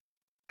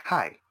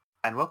Hi,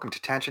 and welcome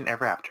to Tangent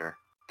Ever After,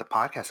 the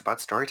podcast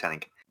about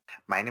storytelling.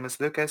 My name is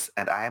Lucas,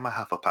 and I am a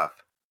Hufflepuff.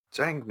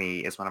 Joining me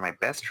is one of my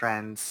best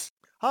friends.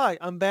 Hi,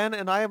 I'm Ben,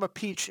 and I am a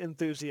peach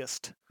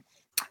enthusiast.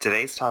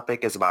 Today's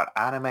topic is about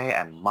anime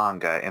and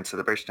manga in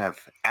celebration of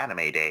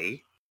Anime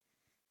Day,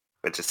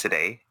 which is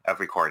today of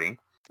recording,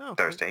 Oh,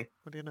 Thursday.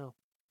 what do you know?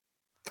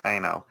 I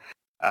know.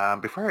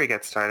 Before we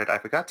get started, I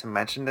forgot to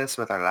mention this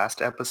with our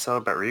last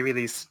episode, but we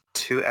release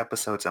 2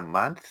 episodes a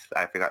month.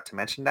 I forgot to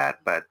mention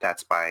that, but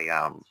that's why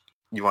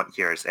you won't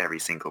hear us every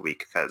single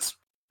week because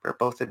we're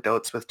both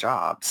adults with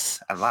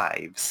jobs and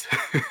lives.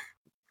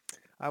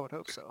 I would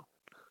hope so.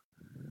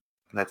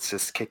 Let's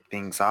just kick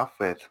things off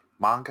with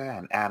manga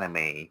and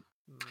anime.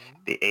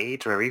 The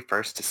age where we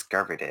first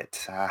discovered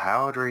it.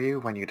 How old were you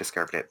when you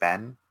discovered it,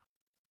 Ben?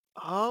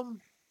 I'm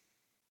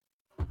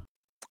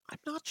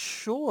not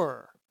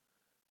sure.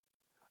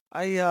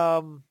 I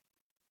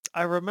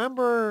I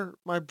remember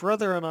my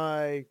brother and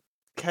I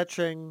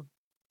catching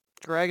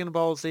Dragon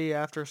Ball Z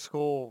after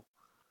school.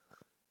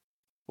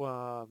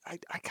 I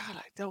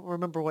don't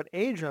remember what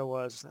age I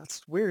was.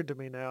 That's weird to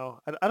me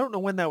now. I don't know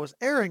when that was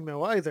airing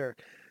though either.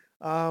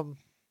 Um,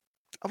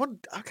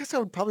 I guess I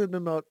would probably have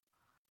been about,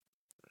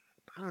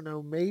 I don't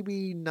know,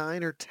 maybe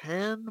 9 or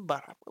 10,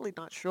 but I'm really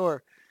not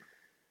sure.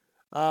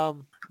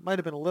 Might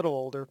have been a little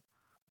older.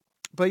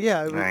 But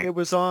yeah, Right. it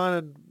was on,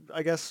 and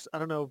I guess, I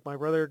don't know, my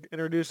brother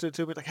introduced it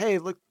to me, like, hey,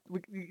 look,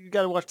 you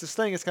got to watch this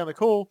thing. It's kind of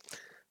cool.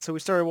 So we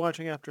started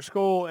watching after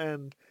school,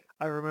 and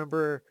I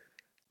remember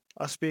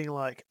us being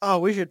like,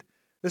 oh,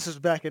 this is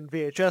back in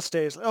VHS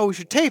days, oh, we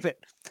should tape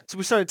it. So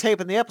we started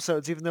taping the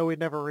episodes, even though we'd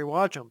never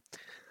rewatch them.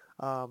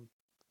 Um,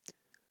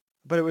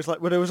 but it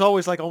was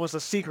always like almost a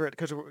secret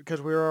because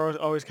we were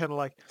always kind of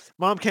like,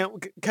 Mom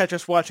can't catch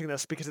us watching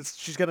this because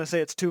she's gonna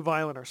say it's too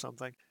violent or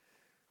something.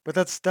 But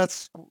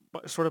that's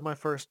sort of my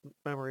first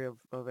memory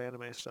of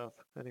anime stuff.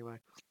 Anyway.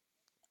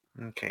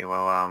 Okay,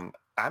 well,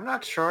 I'm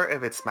not sure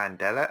if it's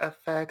Mandela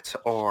effect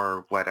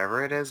or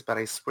whatever it is, but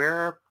I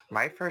swear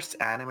my first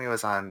anime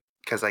was on,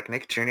 because like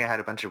Nick Jr. had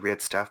a bunch of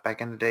weird stuff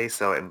back in the day,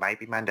 so it might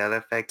be Mandela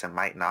effect, it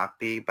might not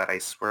be, but I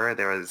swear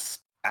there was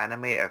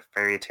anime of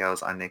fairy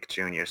tales on Nick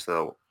Jr.,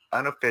 so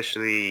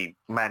unofficially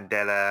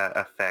Mandela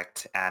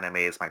effect anime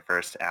is my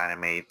first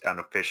anime.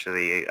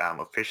 Unofficially,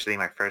 officially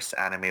my first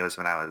anime was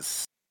when I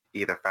was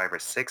either 5 or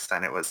 6,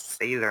 and it was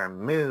Sailor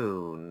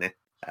Moon,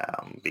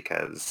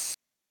 because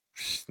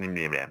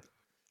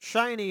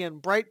Shiny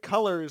and bright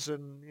colors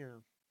and,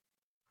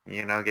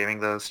 giving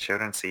those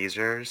children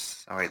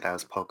seizures. Oh wait, that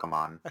was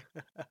Pokemon.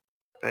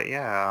 But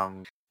yeah,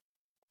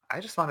 I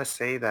just want to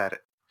say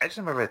that I just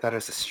remember I thought it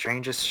was the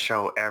strangest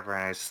show ever,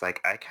 and I was just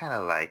like, I kind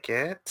of like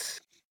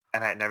it.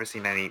 And I had never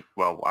seen any,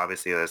 well,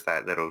 obviously there's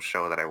that little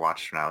show that I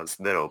watched when I was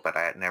little, but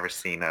I had never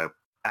seen a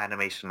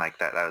animation like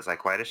that. I was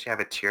like, why does she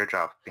have a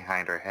teardrop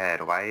behind her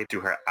head? Why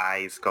do her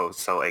eyes go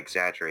so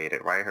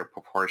exaggerated? Why are her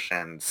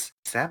proportions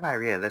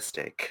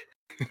semi-realistic?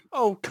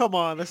 Oh, come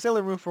on. The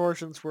Sailor Moon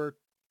proportions were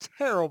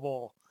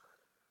terrible.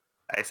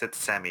 I said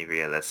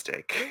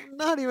semi-realistic.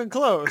 Not even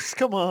close.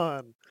 Come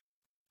on.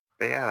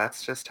 But yeah,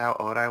 that's just how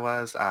old I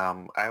was.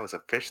 I was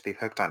officially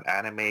hooked on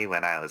anime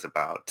when I was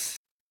about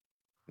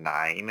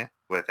 9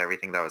 with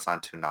everything that was on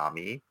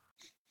Toonami.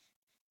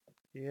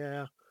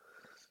 Yeah,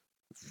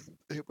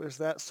 it was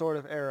that sort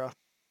of era.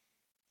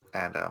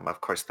 And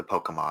of course the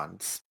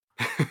Pokemons.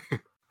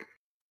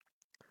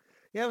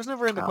 Yeah, I was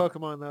never into um,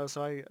 Pokemon though,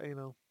 so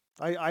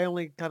I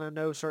only kind of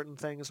know certain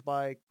things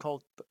by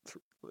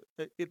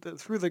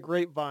through the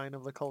grapevine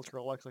of the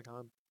cultural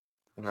lexicon.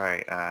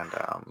 right, and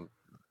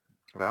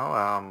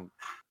well,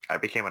 I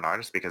became an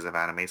artist because of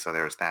anime, so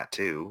there was that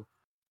too.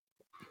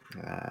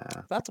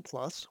 Uh, That's a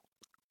plus.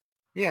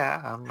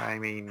 yeah, I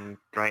mean,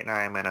 right now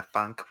I'm in a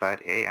funk,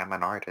 but hey, I'm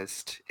an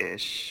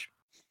artist-ish.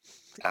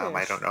 I don't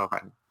Ish.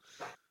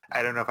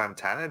 know if I'm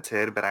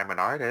talented, but I'm an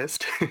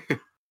artist.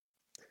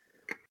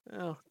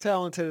 Well,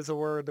 talented is a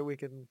word that we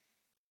can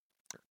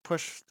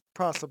push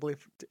possibly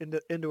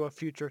into a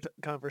future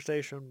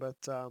conversation, but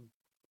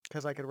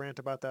because I could rant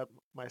about that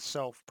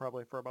myself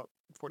probably for about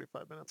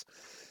 45 minutes.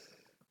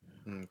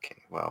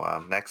 Okay,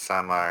 well, next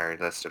on our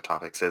list of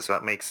topics is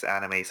what makes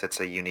anime such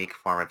a unique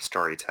form of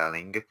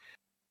storytelling.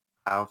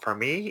 For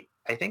me,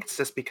 I think it's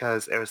just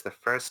because it was the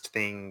first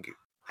thing,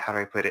 how do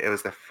I put it? It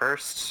was the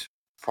first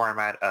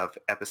format of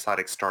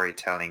episodic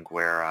storytelling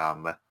where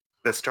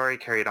the story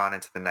carried on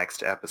into the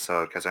next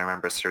episode, because I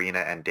remember Serena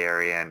and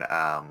Darian,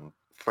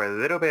 for a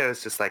little bit it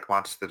was just like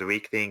Monster of the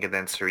Week thing, and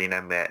then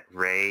Serena met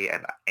Ray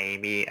and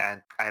Amy,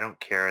 and I don't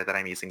care that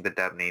I'm using the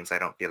dub names. I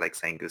don't feel like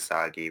saying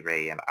Usagi,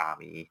 Ray, and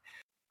Ami.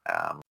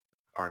 Um,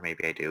 or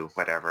maybe I do,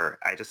 whatever.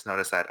 I just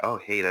noticed that, oh,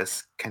 hey,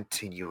 this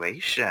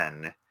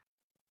continuation.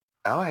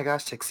 Oh my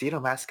gosh, Tuxedo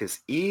Mask is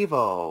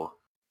evil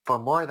for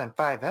more than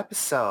 5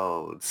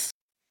 episodes.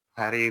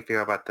 How do you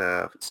feel about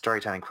the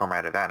storytelling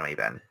format of anime,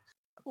 Ben?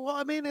 Well,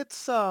 I mean,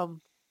 it's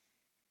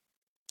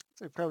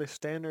fairly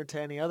standard to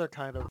any other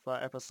kind of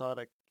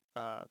episodic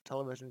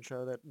television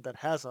show that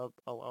has a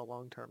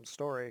long-term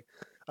story.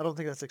 I don't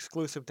think that's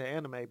exclusive to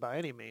anime by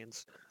any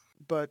means,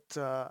 but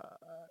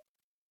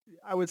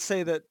I would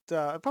say that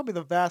probably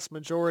the vast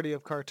majority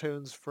of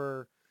cartoons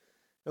for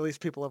at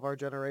least people of our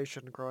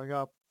generation growing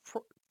up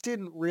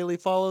didn't really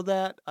follow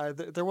that.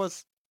 There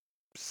was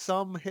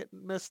some hit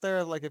and miss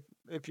there. Like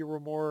if you were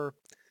more,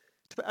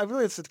 I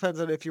really it depends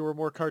on if you were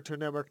more Cartoon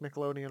Network,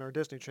 Nickelodeon, or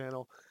Disney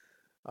Channel,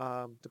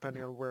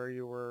 depending on where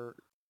you were,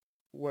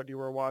 what you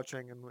were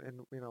watching,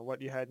 and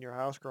what you had in your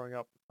house growing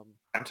up.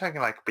 I'm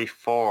talking like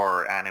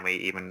before anime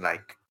even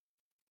like,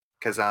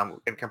 because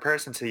in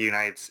comparison to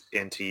the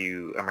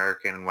into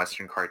American and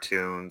Western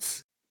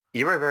cartoons,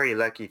 you were very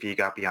lucky if you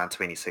got beyond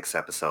 26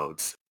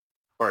 episodes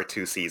or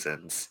 2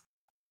 seasons.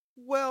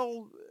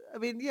 Well, I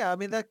mean, yeah, I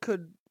mean that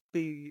could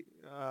be.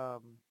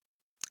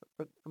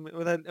 But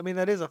I mean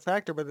that is a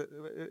factor, but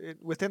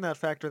within that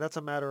factor, that's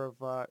a matter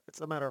of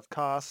it's a matter of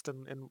cost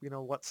and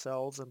what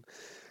sells. And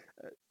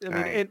I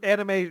mean, Right.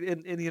 anime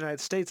in the United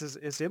States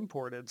is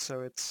imported,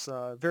 so it's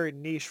very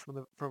niche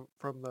from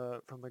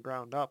the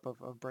ground up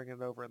of bringing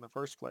it over in the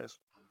first place.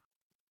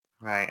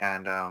 Right.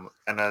 And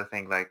another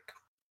thing, like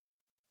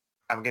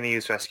I'm going to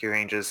use Rescue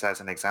Rangers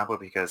as an example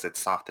because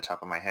it's off the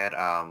top of my head.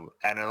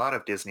 And a lot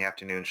of Disney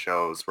afternoon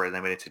shows were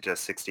limited to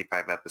just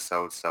 65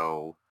 episodes.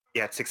 So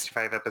you had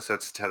 65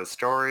 episodes to tell the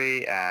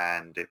story.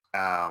 And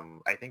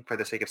I think for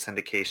the sake of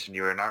syndication,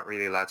 you were not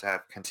really allowed to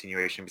have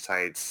continuation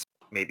besides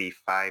maybe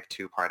 5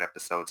 two-part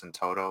episodes in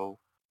total.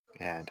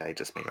 And I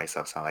just made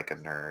myself sound like a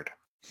nerd.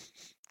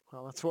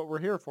 Well, that's what we're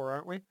here for,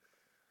 aren't we?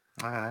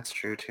 That's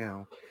true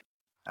too.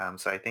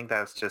 So I think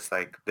that was just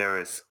like there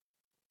was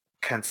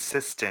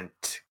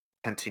consistent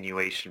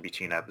continuation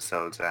between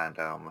episodes, and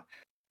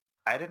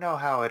I don't know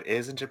how it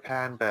is in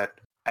Japan, but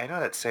I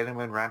know that Sailor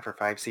Moon ran for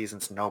 5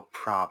 seasons, no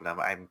problem.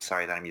 I'm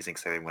sorry that I'm using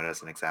Sailor Moon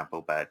as an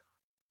example, but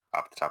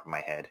off the top of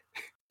my head.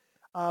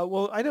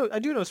 Well, I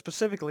do know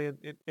specifically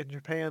in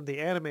Japan,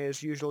 the anime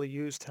is usually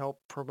used to help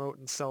promote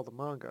and sell the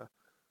manga.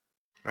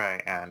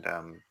 Right, and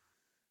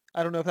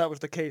I don't know if that was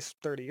the case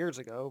 30 years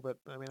ago, but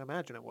I mean, I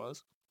imagine it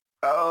was.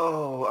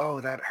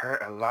 that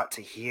hurt a lot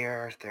to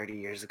hear 30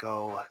 years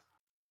ago.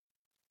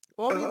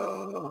 Well, I mean,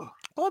 Oh.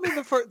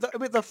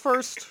 the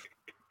first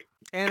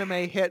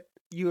anime hit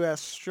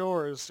U.S.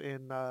 shores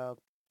in I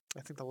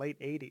think the late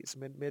 '80s,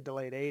 mid to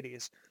late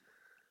 '80s.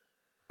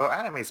 Well,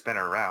 anime's been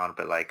around,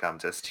 but like I'm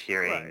just Right.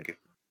 hearing,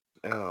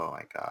 oh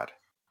my god.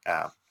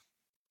 Uh,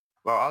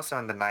 well, also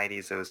in the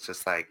 90s, it was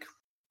just like,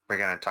 we're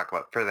going to talk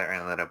about further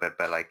in a little bit,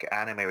 but like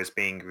anime was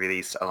being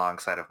released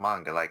alongside of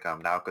manga. Like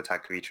Naoko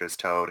Takeuchi was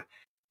told,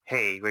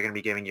 hey, we're going to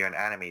be giving you an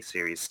anime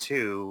series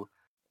too,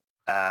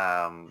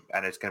 and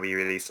it's going to be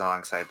released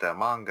alongside the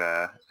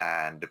manga,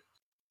 and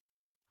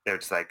they're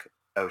just like,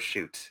 oh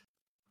shoot,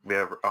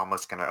 we're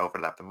almost going to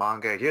overlap the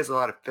manga. Here's a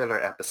lot of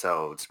filler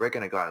episodes. We're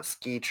going to go on a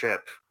ski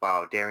trip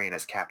while Darien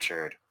is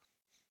captured.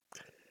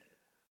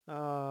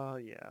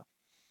 Yeah.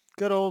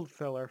 Good old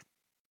filler.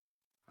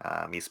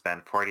 You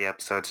spend 40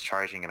 episodes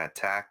charging an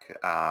attack.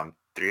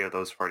 3 of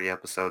those 40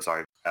 episodes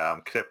are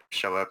clip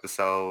show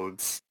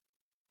episodes.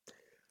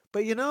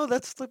 But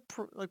that's like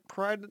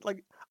pride.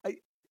 Like I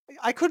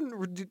I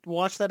couldn't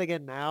watch that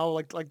again now.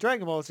 Like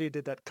Dragon Ball Z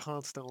did that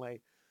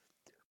constantly.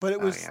 But it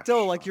Oh was yeah,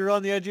 still like sure. you're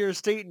on the edge of your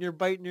seat and you're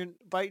biting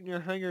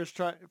your fingers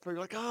trying for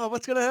like, oh,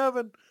 what's gonna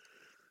happen?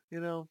 You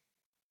know.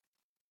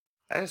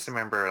 I just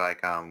remember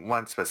like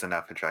once was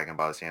enough for Dragon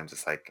Ball Z. I'm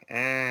just like,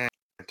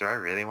 do I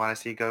really want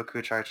to see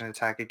Goku charge an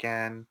attack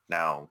again?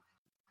 No,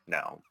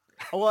 no.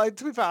 Oh, well,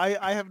 to be fair,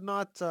 I have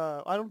not.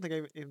 I don't think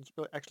I even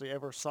actually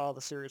ever saw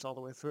the series all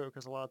the way through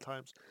because a lot of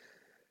times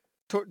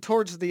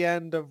towards the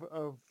end of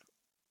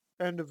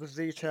the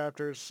Z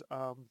chapters,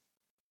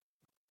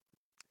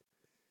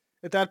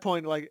 at that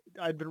point, like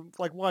I'd been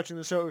like watching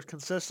the show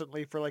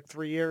consistently for like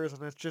 3 years,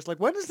 and it's just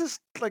like, when is this?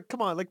 Like,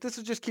 come on, like this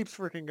is just keeps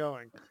freaking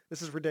going.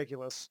 This is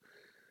ridiculous.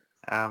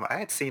 I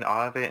had seen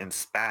all of it in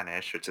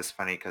Spanish, which is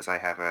funny because I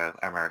have a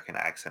American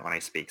accent when I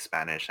speak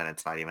Spanish, and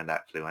it's not even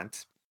that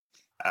fluent.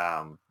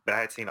 But I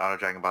had seen all of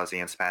Dragon Ball Z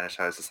in Spanish.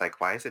 I was just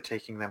like, why is it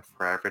taking them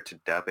forever to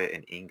dub it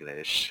in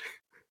English?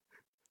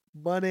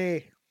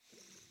 Money.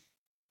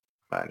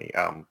 Funny.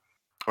 Well,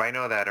 I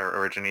know that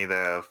originally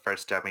the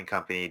first dubbing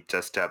company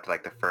just dubbed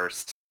like the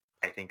first,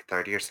 I think,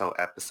 30 or so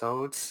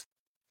episodes,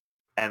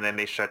 and then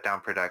they shut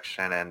down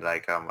production. And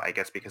like, I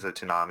guess because of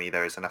Toonami,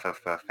 there was enough of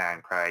a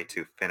fan cry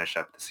to finish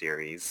up the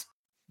series.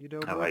 You know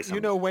more. Otherwise,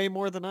 You know way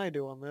more than I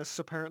do on this,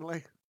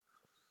 apparently.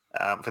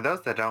 for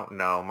those that don't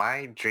know,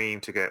 my dream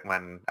to get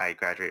when I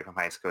graduated from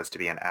high school is to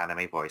be an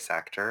anime voice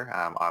actor.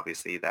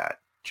 Obviously, that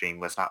dream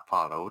was not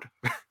followed.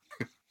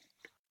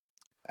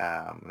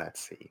 Let's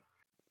see.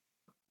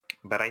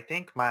 But I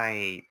think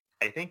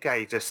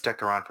I just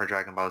stuck around for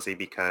Dragon Ball Z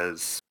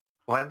because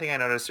one thing I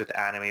noticed with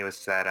anime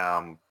was that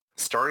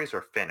stories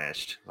were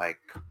finished. Like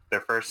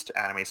the first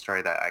anime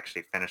story that I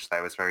actually finished that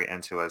I was very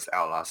into was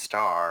Outlaw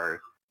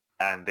Star,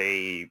 and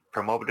they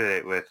promoted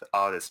it with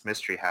all this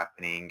mystery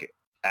happening,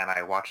 and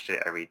I watched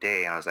it every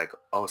day, and I was like,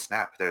 oh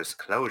snap, there's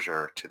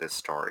closure to this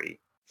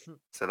story.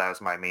 So that was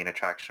my main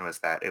attraction, was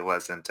that it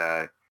wasn't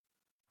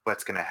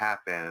what's going to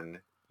happen.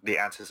 The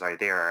answers are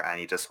there,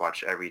 and you just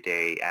watch every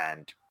day,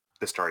 and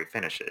the story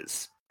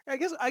finishes.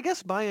 I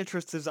guess my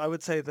interest is I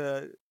would say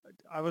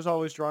I was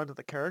always drawn to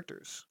the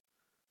characters,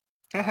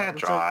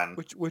 Drawn.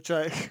 which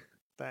I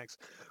thanks,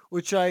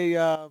 which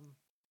I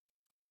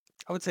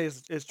would say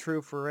is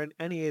true for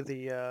any of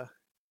the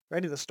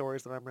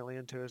stories that I'm really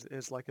into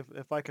is like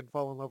if I can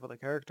fall in love with the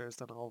characters,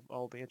 then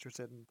I'll be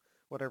interested in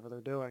whatever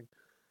they're doing.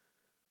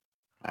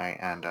 Right,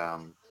 and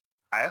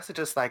I also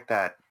just like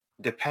that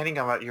depending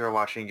on what you're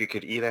watching, you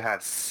could either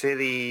have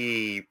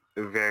silly,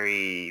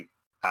 very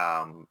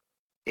um,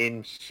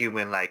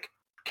 inhuman like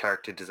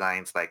character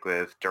designs like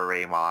with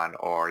Doraemon,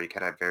 or you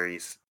could have very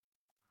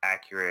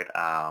accurate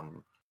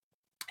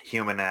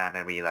human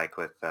anatomy like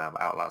with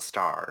Outlaw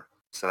Star.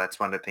 So that's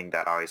one of the things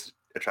that always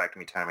attracted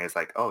me to anime is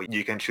like, oh,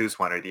 you can choose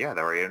one or the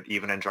other, or you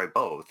even enjoy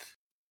both.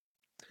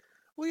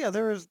 Well, yeah,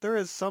 there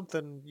is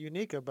something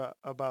unique about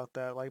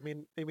that. Like,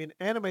 I mean,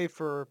 anime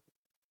for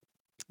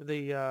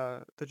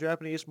the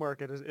Japanese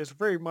market is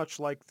very much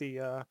like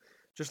the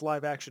just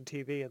live action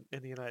TV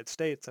in the United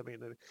States. I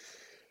mean,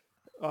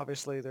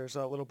 obviously there's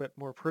a little bit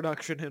more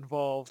production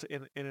involved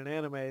in an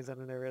anime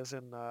than there is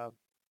in a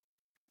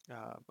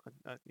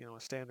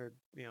standard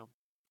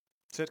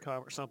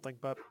sitcom or something.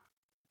 But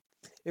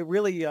it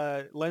really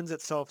lends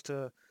itself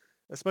to,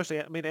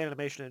 especially I mean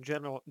animation in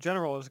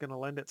general is going to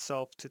lend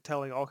itself to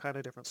telling all kind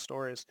of different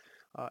stories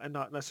and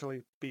not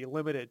necessarily be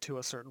limited to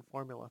a certain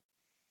formula.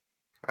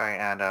 Right,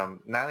 and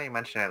now that you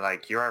mention it,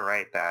 like you are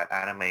right that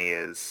anime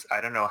is,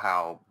 I don't know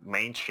how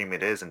mainstream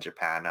it is in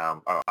Japan.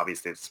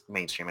 Obviously it's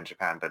mainstream in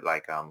Japan, but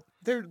like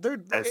They're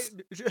as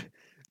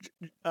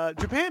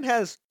Japan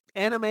has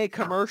anime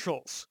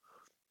commercials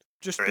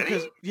just really?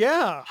 because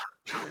yeah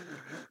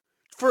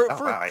for Oh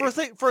for wow, for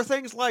for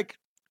things like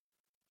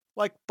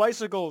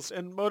bicycles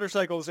and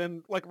motorcycles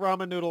and like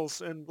ramen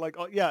noodles and like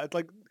yeah it's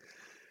like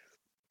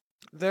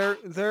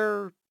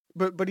they're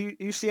but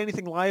you see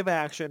anything live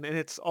action and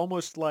it's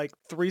almost like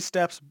three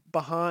steps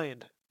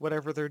behind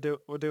whatever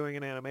doing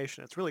in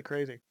animation. It's really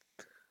crazy.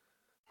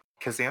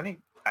 because the only,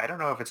 I don't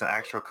know if it's an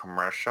actual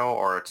commercial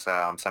or it's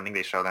something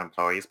they show the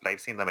employees, but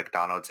I've seen the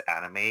McDonald's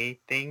anime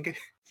thing.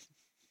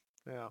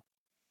 Yeah.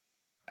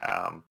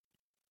 Um,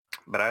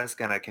 but I was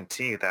gonna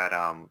continue that.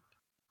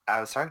 I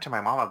was talking to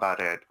my mom about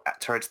it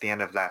towards the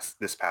end of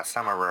this past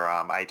summer, where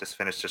I just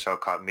finished a show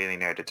called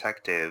Millionaire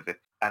Detective,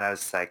 and I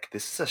was like,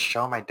 this is a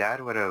show my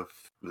dad would have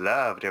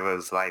loved if it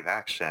was live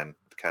action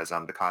because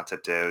the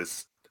concept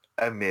is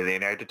a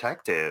millionaire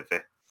detective.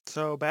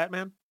 So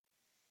Batman.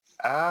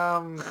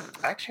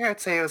 Actually,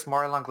 I'd say it was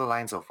more along the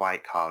lines of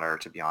White Collar,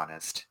 to be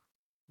honest.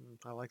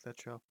 I like that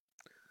show.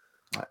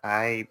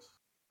 I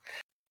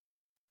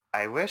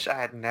I wish I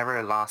had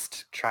never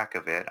lost track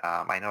of it.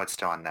 I know it's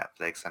still on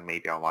Netflix, and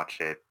maybe I'll watch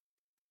it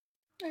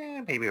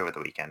maybe over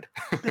the weekend.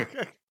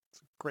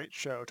 It's a great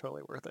show,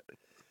 totally worth it.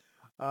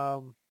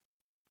 Um,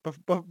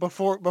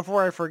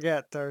 before I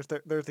forget, there's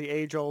the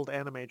age old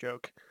anime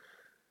joke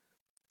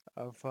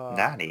of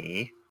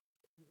Nani?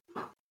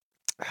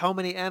 how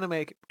many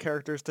anime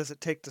characters does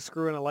it take to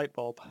screw in a light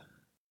bulb?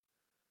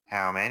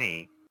 How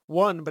many?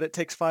 One, but it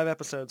takes 5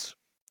 episodes.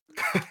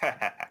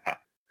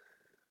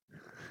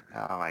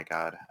 Oh my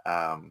god.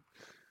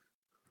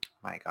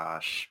 My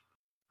gosh.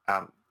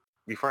 Um,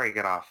 before I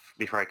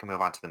can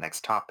move on to the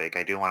next topic,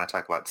 I do want to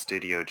talk about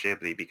Studio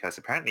Ghibli because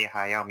apparently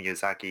Hayao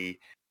Miyazaki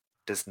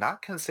does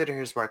not consider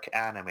his work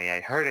anime.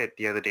 I heard it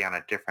the other day on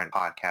a different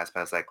podcast, but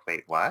I was like,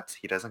 wait, what?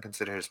 He doesn't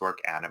consider his work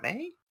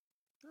anime?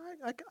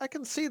 I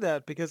can see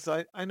that because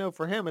I know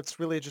for him it's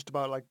really just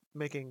about like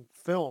making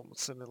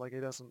films and like he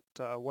doesn't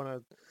want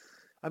to.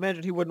 I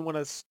imagine he wouldn't want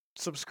to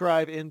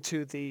subscribe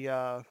into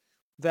the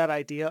that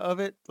idea of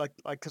it like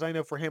because I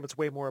know for him it's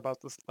way more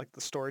about this like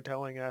the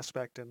storytelling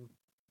aspect and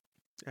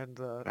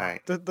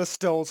Right. the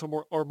stills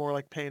are more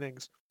like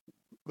paintings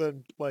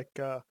than like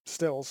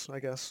stills I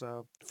guess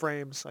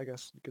frames I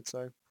guess you could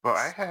say. Well,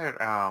 I heard,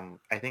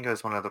 I think it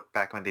was one of the,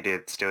 back when they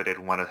still did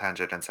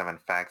 107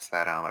 Facts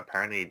that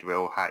apparently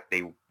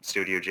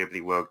Studio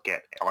Ghibli will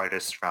get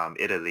artists from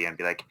Italy and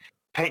be like,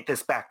 paint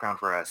this background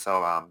for us.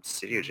 So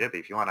Studio Mhm. Ghibli,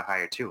 if you want to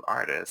hire two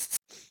artists,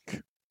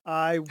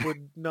 I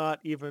would not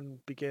even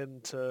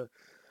begin to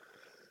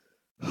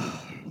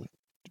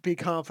be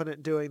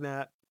confident doing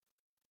that.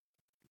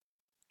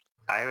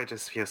 I would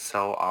just feel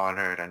so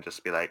honored and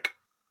just be like,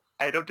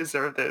 I don't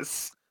deserve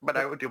this, but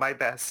I But would do my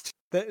best.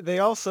 they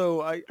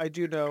also I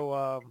do know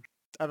I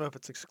don't know if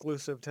it's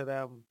exclusive to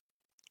them,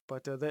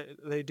 but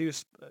they do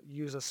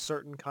use a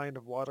certain kind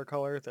of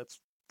watercolor that's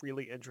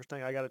really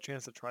interesting. I got a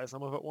chance to try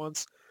some of it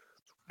once.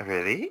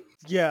 Really?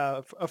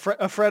 Yeah, a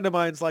friend of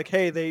mine's like,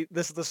 "Hey,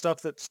 this is the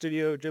stuff that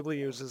Studio Ghibli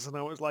uses," and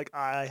I was like,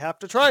 "I have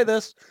to try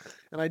this,"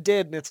 and I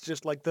did, and it's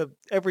just like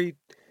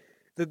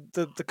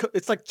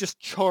it's like just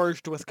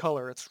charged with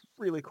color. It's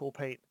really cool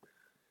paint.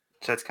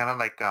 So it's kind of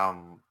like,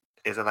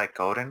 is it like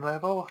golden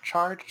level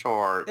charged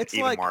or It's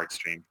even like more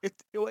extreme?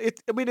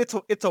 I mean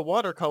it's a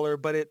watercolor,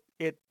 but it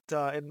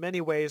in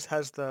many ways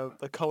has the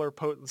color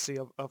potency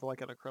of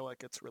like an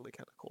acrylic. It's really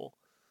kind of cool.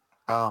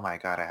 Oh my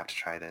god, I have to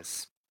try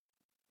this.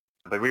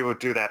 But we will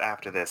do that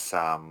after this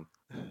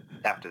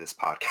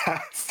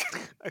podcast.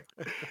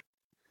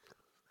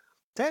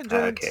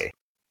 Tangent. Okay.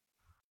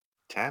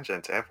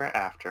 Tangent ever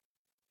after.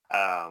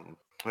 Um,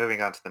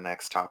 Moving on to the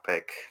next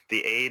topic.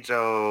 The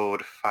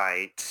age-old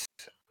fight.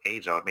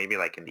 Age-old, maybe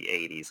like in the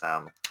 80s.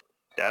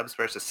 Dubs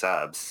versus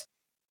subs.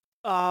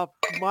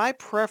 My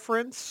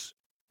preference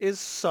is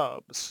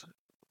subs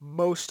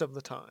most of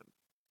the time.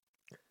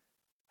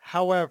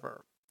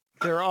 However,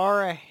 there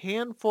are a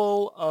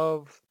handful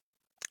of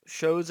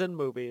shows and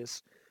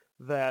movies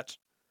that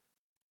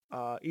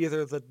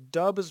either the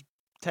dub is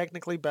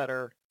technically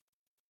better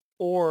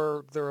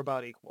or they're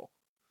about equal.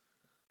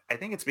 I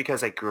think it's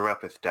because I grew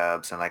up with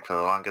dubs, and like for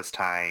the longest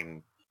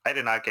time, I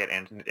did not get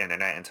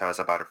internet until I was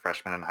about a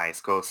freshman in high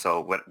school. So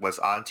what was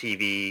on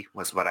TV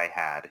was what I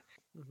had,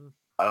 Hmm.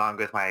 along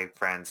with my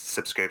friend's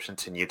subscription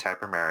to New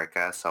Type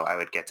America. So I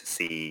would get to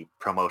see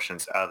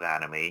promotions of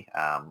anime.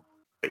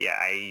 But yeah,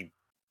 I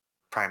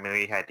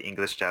primarily had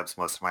English dubs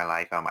most of my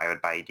life. I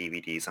would buy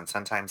DVDs, and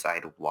sometimes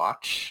I'd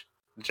watch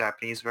the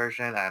Japanese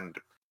version, and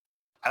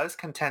I was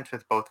content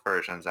with both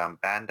versions.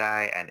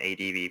 Bandai and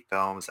ADV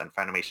Films and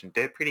Funimation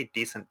did pretty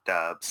decent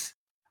dubs.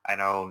 I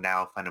know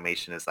now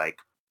Funimation is like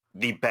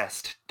the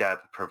best dub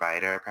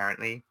provider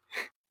apparently.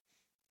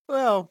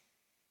 Well,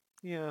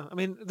 yeah, I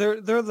mean they're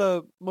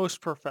the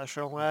most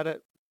professional at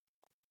it.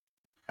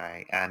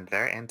 Right? And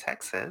they're in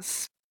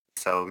Texas.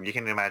 So you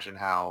can imagine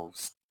how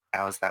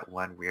I was that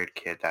one weird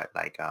kid that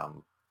like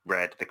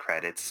read the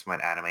credits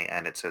when anime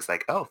ended. So it's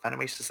like, oh,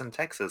 Funimation's in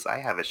Texas. I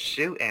have a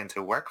shoot in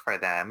to work for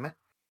them.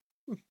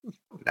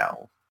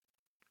 No.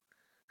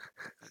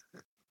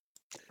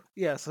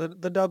 Yeah, so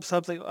the dub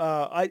something.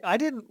 I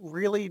didn't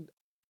really.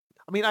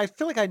 I mean, I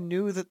feel like I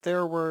knew that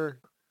there were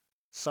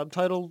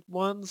subtitled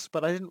ones,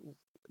 but I didn't.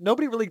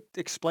 Nobody really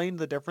explained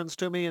the difference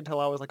to me until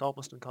I was like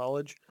almost in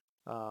college.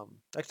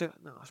 Actually,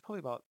 no, I was probably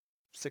about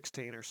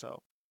 16 or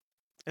so,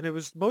 and it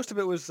was most of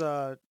it was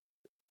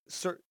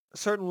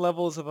certain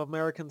levels of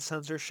American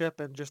censorship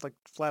and just like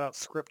flat out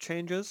script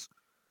changes.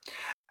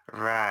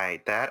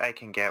 Right. That I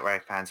can get why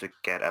fans would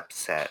get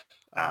upset,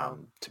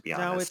 to be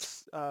Now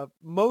honest. it's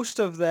most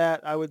of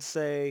that I would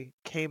say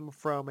came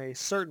from a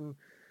certain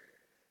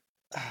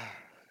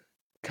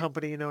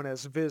company known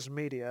as Viz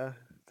Media.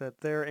 That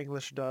their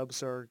English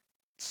dubs are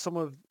some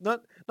of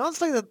not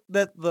saying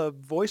that the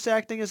voice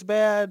acting is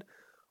bad,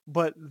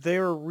 but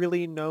they're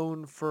really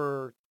known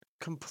for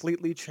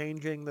completely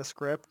changing the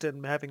script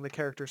and having the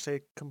characters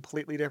say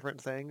completely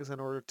different things in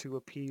order to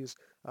appease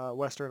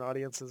Western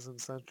audiences and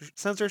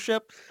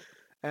censorship.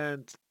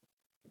 And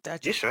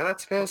that You just sure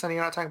that's Fizz and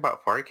you're not talking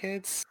about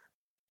 4Kids?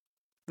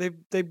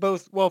 they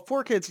both well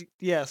 4Kids,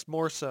 yes,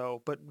 more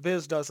so, but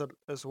Viz does it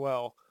as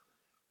well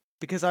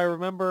because I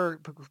remember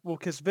well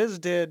because Viz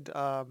did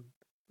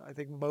I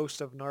think most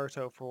of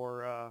Naruto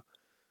for uh,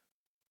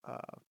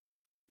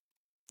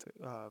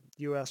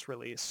 U.S.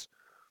 release.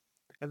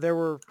 And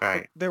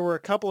Right. there were a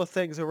couple of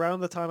things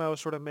around the time I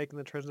was sort of making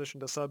the transition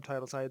to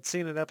subtitles. I had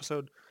seen an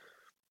episode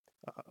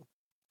uh,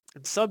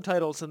 in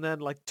subtitles, and then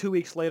like 2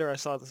 weeks later, I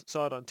saw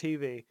it on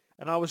TV,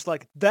 and I was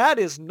like, "That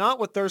is not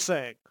what they're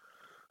saying."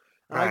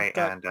 And I Right.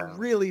 got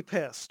really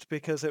pissed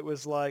because it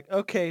was like,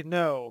 "Okay,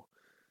 no,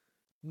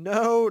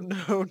 no,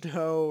 no,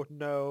 no,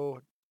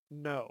 no,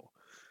 no,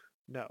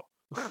 no."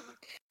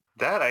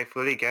 That I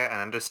fully get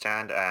and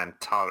understand and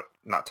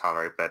not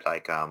tolerate, but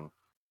like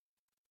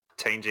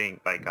changing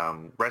like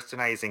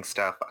westernizing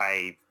stuff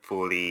I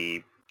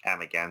fully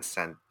am against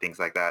and things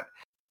like that.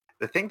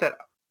 The thing that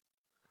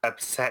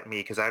upset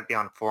me because I'd be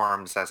on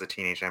forums as a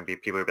teenager and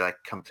people would be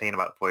like complain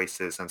about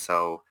voices, and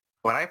so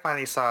when I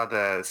finally saw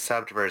the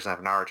subbed version of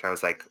Naruto, I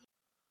was like,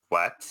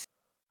 what?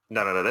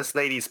 No, no, no. This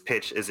lady's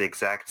pitch is the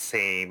exact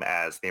same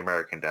as the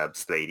American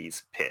dub's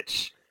lady's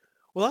pitch.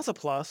 Well, that's a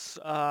plus.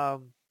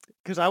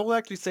 Because I will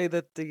actually say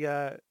that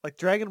the like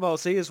Dragon Ball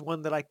Z is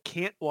one that I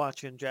can't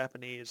watch in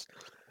Japanese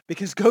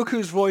because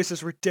Goku's voice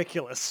is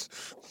ridiculous.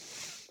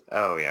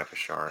 Oh yeah, for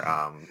sure.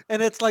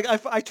 And it's like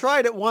I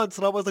tried it once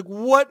and I was like,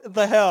 what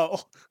the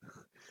hell?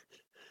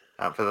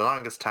 For the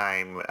longest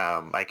time,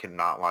 I could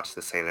not watch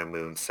the Sailor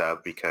Moon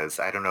sub because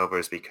I don't know if it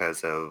was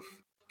because of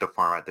the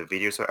format the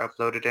videos were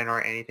uploaded in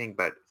or anything,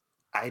 but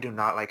I do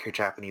not like her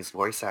Japanese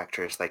voice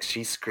actress. Like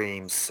she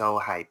screams so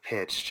high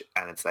pitched,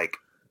 and it's like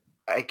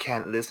I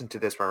can't listen to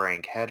this while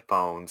wearing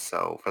headphones.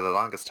 So for the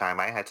longest time,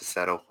 I had to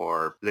settle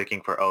for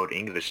looking for old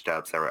English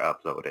dubs that were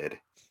uploaded.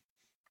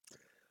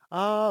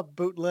 Ah,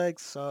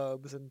 bootleg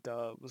subs and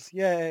dubs.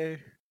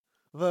 Yay.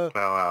 The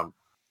Well,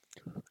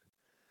 man.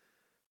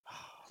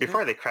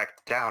 before they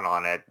cracked down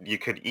on it, you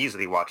could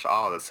easily watch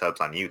all the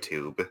subs on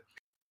YouTube.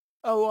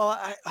 Oh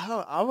well,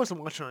 I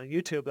wasn't watching on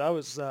YouTube. I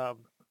was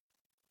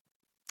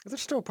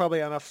there's still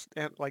probably enough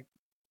like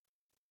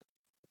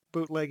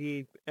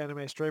bootleggy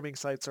anime streaming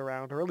sites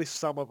around, or at least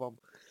some of them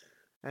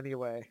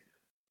anyway.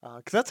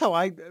 Because that's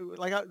how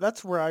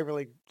that's where I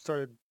really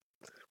started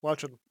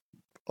watching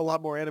a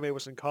lot more anime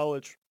was in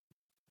college.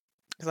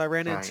 Because I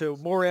ran Right. into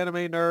more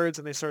anime nerds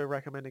and they started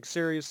recommending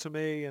series to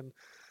me, and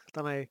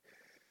then I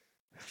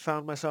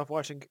found myself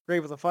watching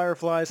Grave of the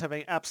Fireflies,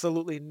 having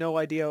absolutely no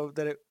idea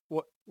that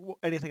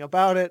anything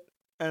about it,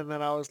 and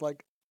then I was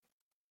like,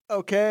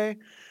 okay.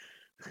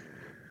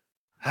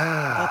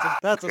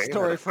 That's a Grave of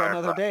story the for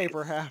another day, Fireflies.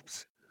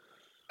 perhaps.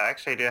 I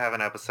actually do have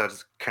an episode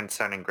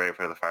concerning Grave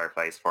of the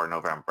Fireflies for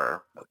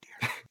November. Oh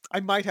dear. I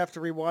might have to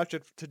rewatch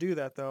it to do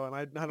that though, and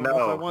I don't know if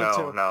I No, want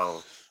no, to.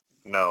 no,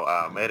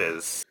 no. It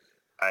is.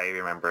 I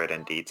remember it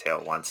in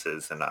detail. Once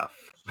is enough.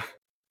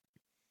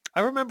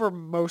 I remember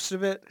most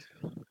of it,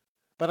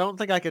 but I don't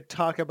think I could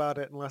talk about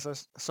it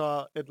unless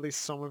saw at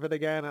least some of it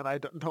again, and I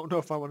don't know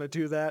if I want to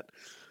do that.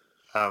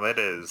 It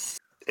is.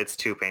 It's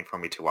too painful for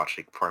me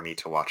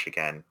to watch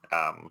again.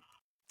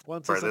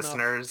 Once For is enough.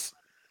 listeners,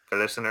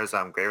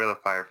 Grave of the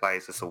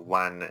Fireflies is a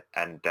one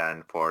and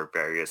done for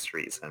various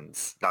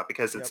reasons. Not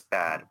because Yep. it's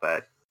bad,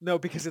 but No,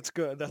 because it's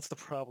good. That's the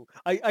problem.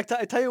 I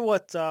tell you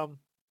what.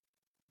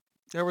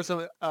 There was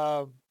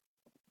a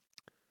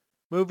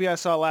movie I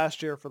saw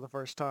last year for the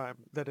first time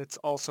that it's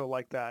also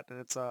like that, and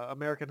it's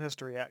American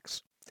History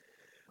X.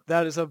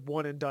 That is a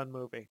one and done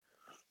movie.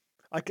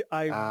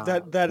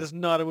 That is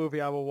not a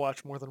movie I will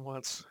watch more than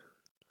once.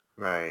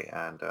 right.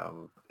 And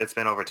it's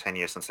been over 10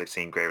 years since I've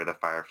seen Grave of the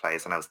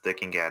Fireflies, and I was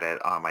looking at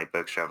it on my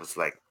bookshelf. I was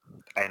like,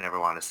 I never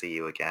want to see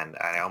you again.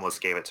 And I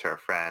almost gave it to a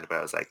friend, but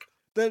I was like,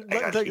 I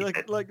gotta keep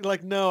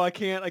it. No, I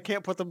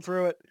can't put them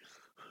through it.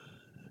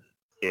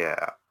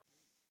 Yeah.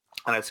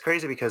 And it's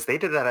crazy because they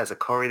did that as a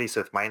co-release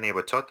with My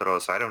Neighbor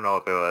Totoro, so I don't know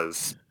if it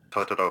was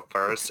Totoro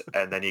first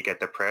and then you get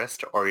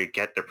depressed, or you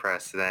get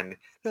depressed and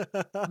then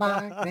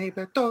My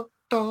Neighbor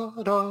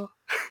Totoro.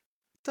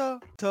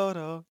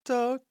 Totoro,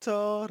 Totoro,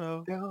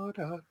 Totoro,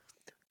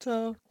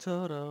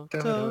 Totoro, Totoro,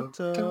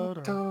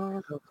 Totoro.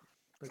 Totoro.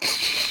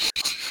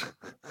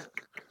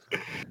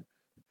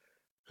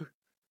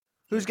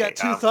 Who's Okay, got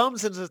two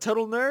thumbs and is a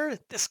total nerd?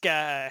 This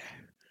guy.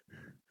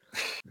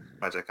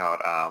 what's it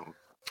called?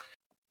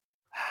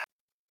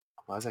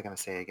 What was I gonna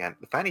say again?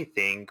 The funny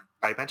thing,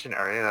 I mentioned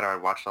earlier that I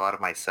watched a lot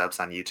of my subs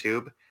on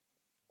YouTube.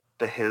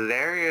 The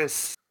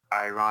hilarious,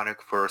 ironic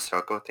full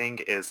circle thing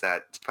is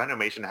that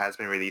Funimation has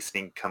been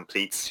releasing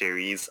complete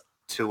series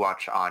to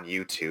watch on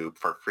YouTube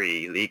for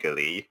free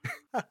legally.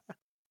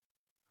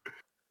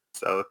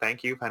 So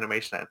thank you,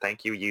 Funimation, and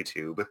thank you,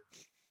 YouTube.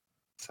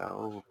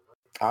 So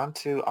on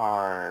to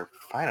our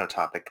final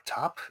topic,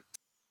 top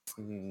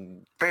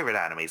favorite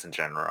animes in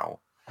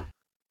general.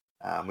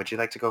 Would you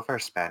like to go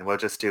first, Ben? We'll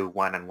just do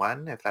one and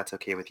one, if that's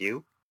okay with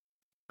you.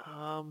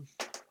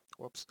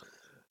 Whoops.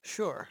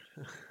 Sure.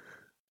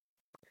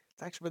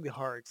 It's actually really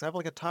hard because I have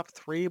like a top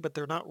three, but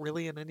they're not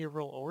really in any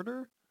real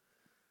order.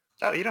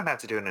 Oh, you don't have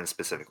to do it in a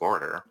specific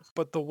order.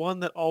 But the one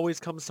that always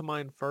comes to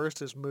mind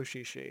first is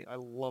Mushishi. I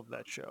love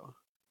that show.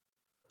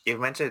 You've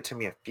mentioned it to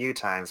me a few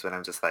times, but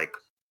I'm just like,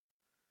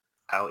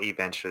 I'll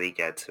eventually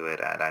get to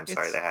it, and I'm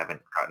sorry that I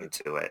haven't gotten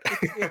to it.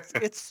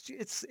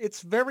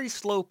 It's very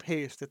slow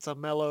paced. It's a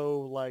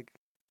mellow, like,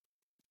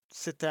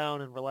 sit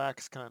down and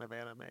relax kind of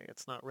anime.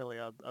 It's not really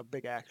a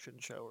big action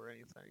show or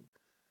anything.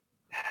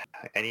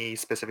 Any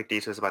specific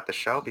details about the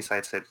show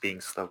besides it being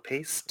slow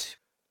paced?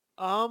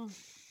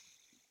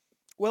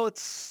 Well,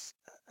 it's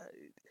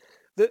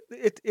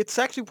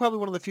actually probably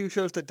one of the few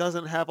shows that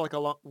doesn't have like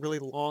a really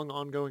long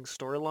ongoing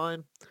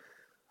storyline.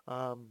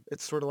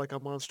 It's sort of like a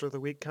Monster of the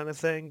Week kind of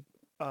thing,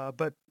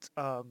 but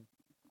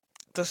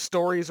the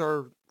stories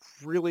are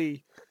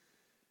really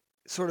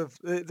sort of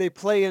they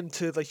play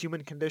into the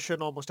human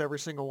condition, almost every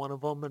single one of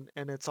them,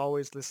 and it's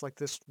always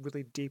this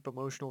really deep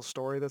emotional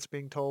story that's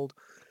being told.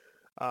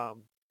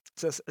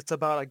 It's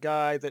about a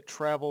guy that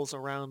travels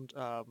around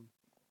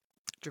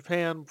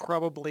Japan,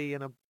 probably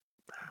in a,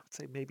 I would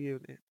say maybe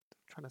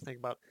trying to think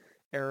about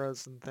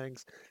eras and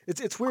things.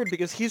 It's weird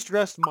because he's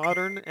dressed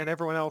modern and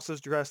everyone else is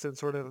dressed in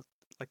sort of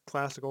like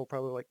classical,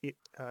 probably like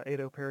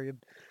Edo period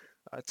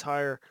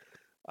attire.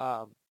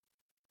 I'm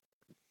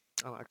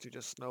actually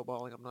just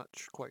snowballing. I'm not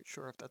quite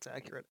sure if that's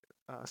accurate,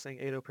 saying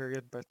Edo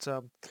period, but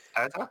I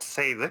was about to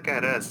say, look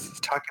at us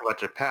talking about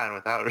Japan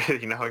without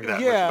really knowing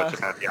that much yeah. about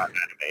Japan beyond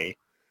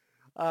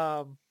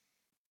anime.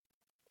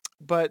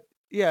 But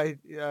yeah,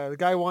 the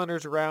guy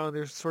wanders around.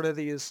 There's sort of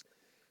these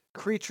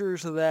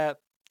creatures that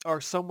are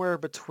somewhere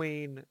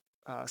between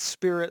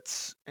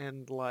spirits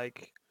and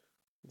like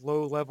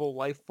low-level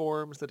life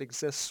forms that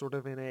exist sort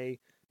of in a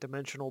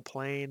dimensional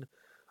plane.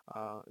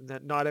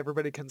 That not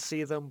everybody can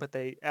see them, but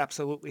they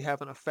absolutely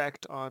have an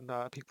effect on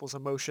people's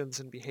emotions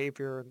and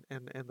behavior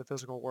and the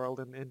physical world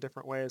in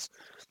different ways.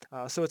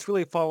 So it's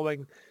really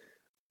following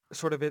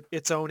sort of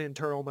its own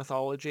internal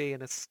mythology,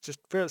 and it's just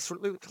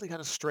really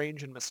kind of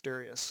strange and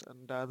mysterious.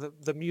 And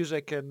the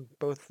music and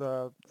both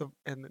the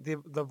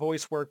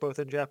voice work, both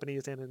in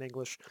Japanese and in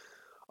English,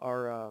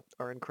 are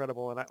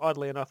incredible. And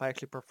oddly enough, I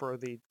actually prefer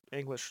the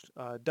English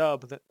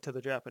dub to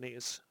the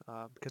Japanese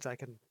because I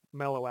can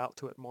mellow out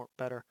to it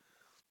better.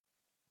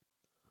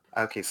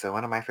 Okay, so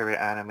one of my favorite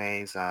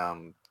animes,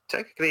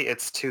 technically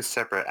it's two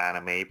separate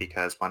anime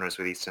because one was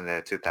released in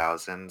the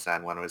 2000s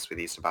and one was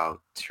released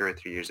about 2 or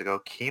 3 years ago.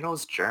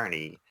 Kino's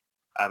Journey.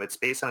 It's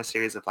based on a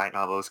series of light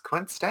novels,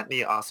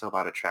 coincidentally also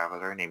about a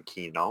traveler named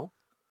Kino.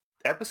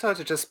 The episodes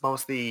are just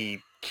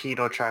mostly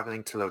Kino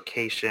traveling to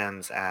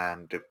locations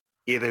and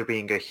either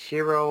being a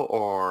hero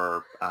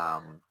or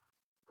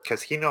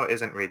because Kino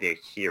isn't really a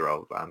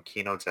hero.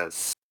 Kino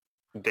just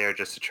they're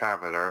just a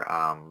traveler.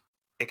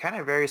 It kind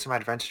of varies from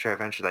adventure to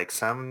adventure. Like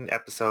some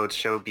episodes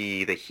she'll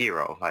be the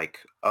hero, like,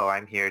 oh,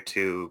 I'm here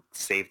to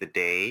save the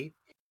day,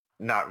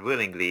 not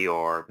willingly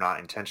or not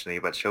intentionally,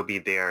 but she'll be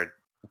there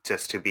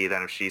just to be.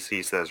 Then if she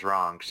sees us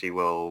wrong, she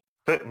will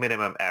put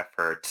minimum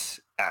effort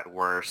at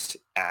worst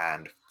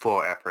and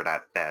full effort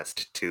at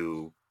best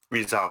to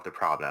resolve the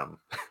problem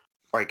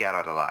or get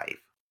out alive.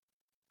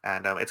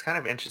 And it's kind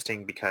of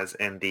interesting because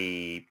in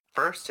the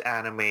first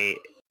anime,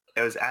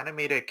 it was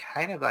animated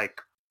kind of like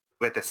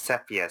with a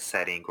sepia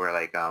setting where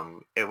like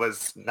it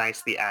was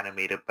nicely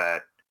animated,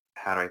 but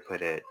how do I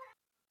put it?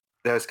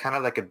 There was kind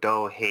of like a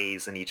dull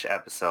haze in each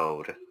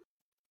episode.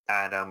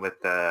 And with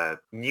the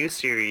new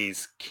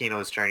series,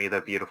 Kino's Journey to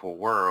the Beautiful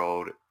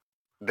World,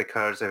 the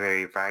colors are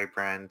very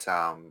vibrant,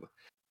 and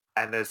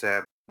there's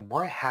a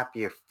more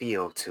happier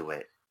feel to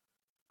it.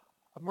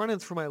 I'm running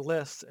through my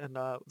list, and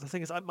the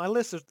thing is, my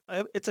list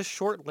it's a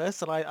short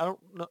list, and I don't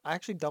know. I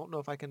actually don't know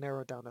if I can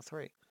narrow it down to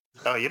 3.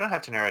 Oh, you don't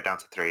have to narrow it down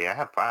to 3. I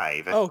have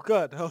 5. Oh,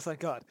 good. Oh,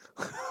 thank God.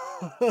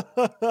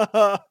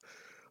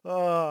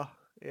 Oh,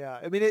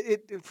 yeah. I mean,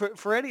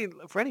 for any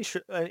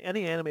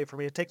anime for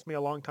me, it takes me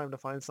a long time to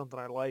find something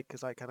I like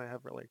because I kind of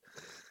have really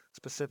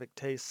specific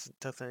tastes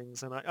to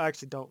things, and I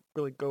actually don't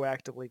really go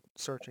actively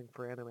searching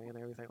for anime and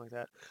everything like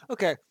that.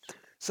 Okay,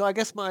 so I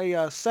guess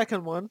my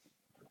second one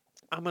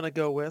I'm gonna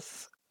go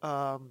with.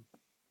 I'll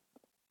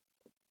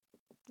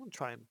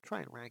try and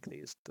rank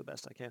these the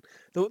best I can.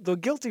 The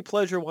guilty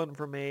pleasure one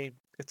for me.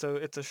 It's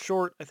a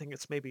short. I think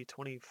it's maybe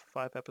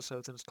 25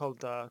 episodes, and it's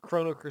called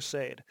Chrono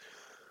Crusade.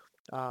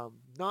 Not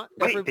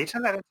Wait, every. they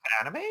turned that into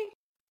anime?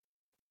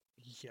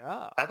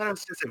 Yeah. I thought it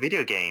was just a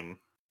video game.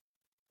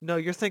 No,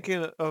 you're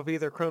thinking of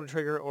either Chrono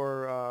Trigger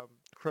or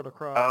Chrono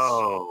Cross.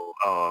 Oh,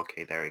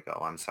 okay, there we go.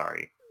 I'm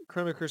sorry.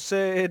 Chrono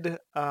Crusade.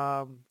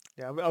 Yeah,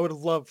 I would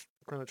have loved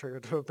Chrono Trigger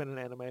to have been an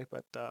anime,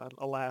 but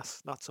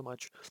alas, not so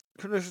much.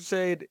 Chrono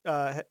Crusade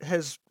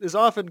is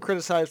often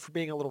criticized for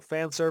being a little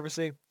fan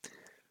servicey,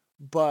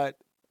 but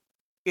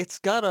it's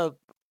got a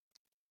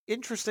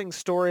interesting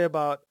story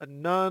about a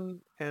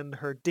nun and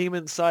her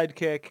demon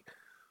sidekick,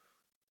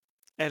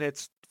 and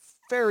it's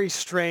very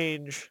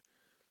strange.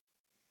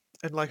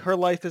 And like her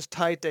life is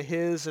tied to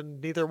his,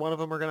 and neither one of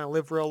them are gonna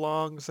live real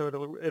long,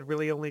 so it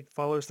really only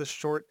follows this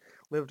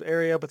short-lived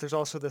area. But there's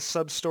also this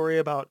sub story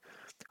about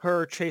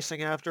her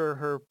chasing after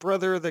her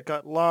brother that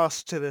got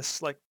lost to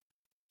this like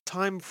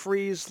time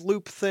freeze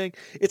loop thing.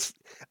 It's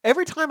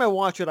every time I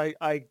watch it,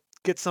 I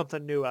get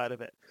something new out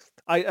of it.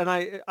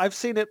 I've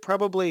seen it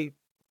probably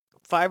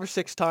 5 or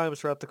 6 times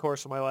throughout the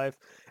course of my life,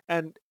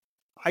 and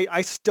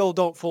I still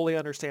don't fully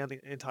understand the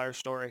entire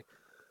story.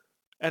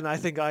 And I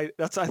think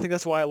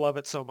that's why I love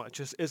it so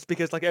much. Is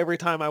because like every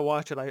time I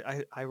watch it,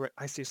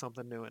 I see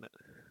something new in it.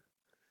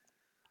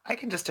 I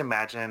can just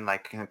imagine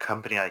like a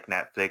company like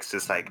Netflix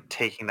just like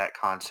taking that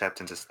concept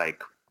and just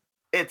like,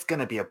 it's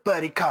gonna be a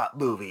buddy cop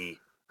movie.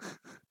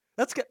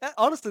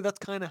 Honestly, that's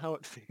kind of how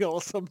it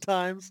feels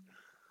sometimes.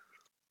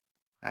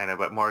 I know,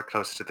 but more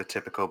close to the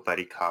typical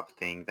buddy cop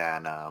thing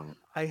than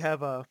I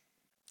have a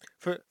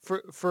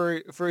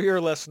for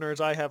your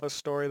listeners, I have a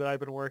story that I've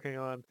been working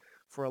on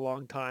for a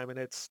long time, and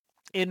it's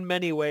in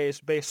many ways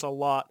based a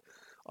lot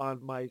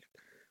on my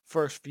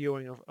first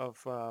viewing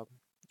of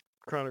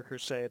Chrono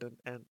Crusade,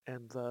 and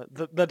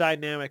the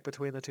dynamic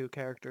between the two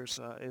characters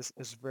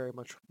is very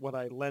much what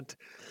I lent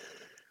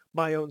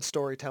my own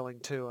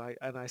storytelling to.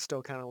 I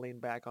still kind of lean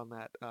back on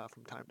that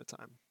from time to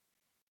time.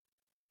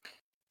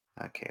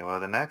 Okay, well,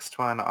 the next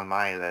one on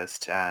my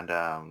list,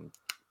 and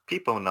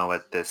people know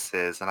what this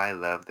is, and I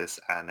love this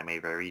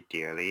anime very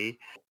dearly,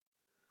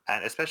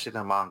 and especially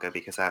the manga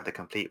because I have the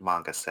complete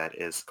manga set,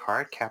 is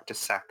Cardcaptor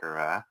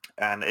Sakura.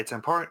 And it's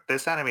important,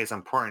 this anime is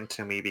important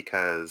to me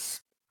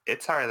because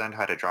it's how I learned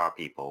how to draw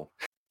people.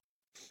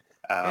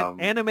 And Um,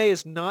 anime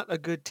is not a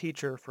good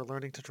teacher for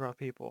learning to draw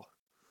people.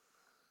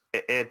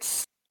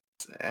 it's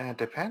it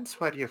depends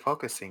what you're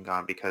focusing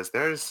on because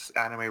there's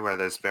anime where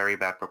there's very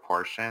bad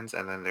proportions,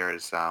 and then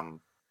there's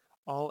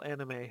All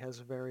anime has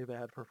very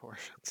bad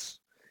proportions.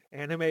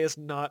 Anime is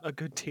not a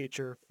good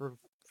teacher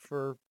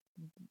for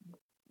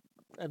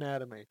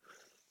anatomy.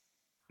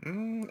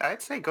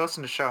 I'd say Ghost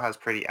in the Shell has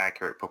pretty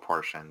accurate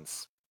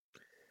proportions.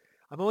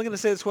 I'm only going to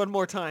say this one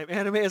more time.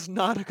 Anime is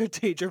not a good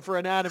teacher for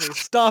anatomy.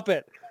 Stop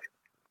it.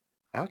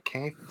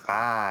 Okay,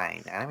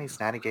 fine. Anime's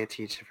not a good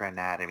teacher for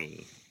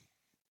anatomy.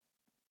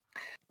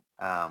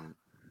 Um,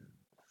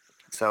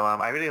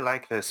 I really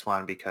like this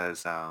one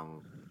because,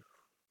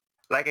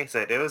 like I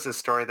said, it was a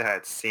story that I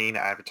had seen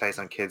advertised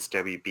on Kids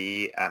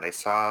WB, and I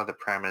saw the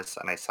premise,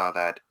 and I saw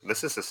that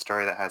this is a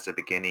story that has a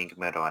beginning,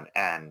 middle, and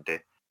end.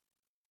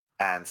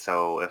 And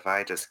so if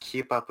I just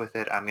keep up with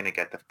it, I'm going to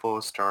get the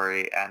full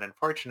story. And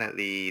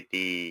unfortunately,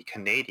 the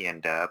Canadian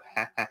dub,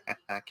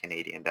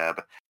 Canadian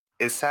dub,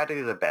 is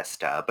sadly the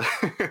best dub.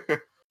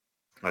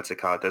 What's it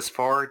called? There's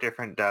 4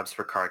 different dubs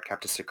for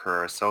Cardcaptor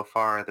Sakura. So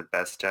far, the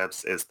best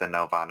dubs is the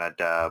Nelvana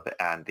dub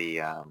and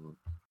the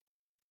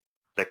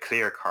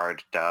clear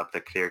card dub. The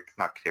clear,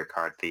 not clear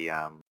card, the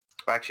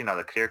Well, actually, no,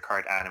 the clear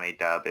card anime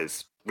dub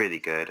is really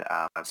good.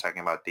 I was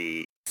talking about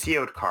the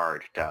sealed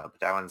card dub.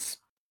 That one's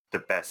the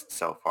best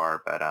so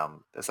far, but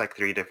there's like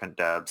 3 different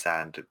dubs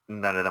and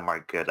none of them are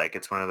good. Like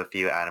it's one of the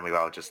few anime where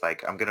I'll just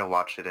like, I'm gonna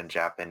watch it in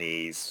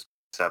Japanese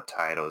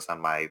subtitles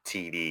on my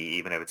TV,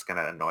 even if it's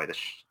gonna annoy the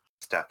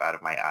stuff out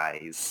of my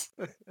eyes.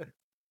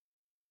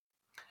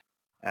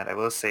 And I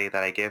will say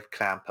that I give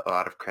Clamp a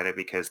lot of credit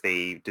because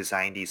they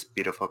designed these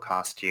beautiful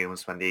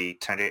costumes when they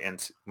turned it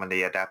into, when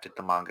they adapted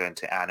the manga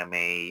into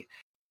anime.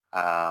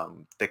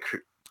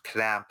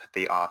 Clamp,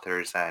 the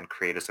authors and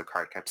creators of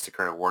Cardcaptor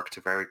Sakura, worked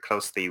very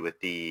closely with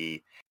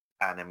the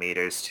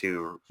animators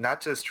to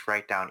not just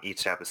write down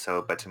each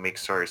episode, but to make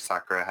sure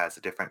Sakura has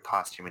a different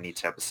costume in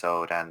each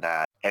episode and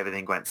that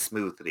everything went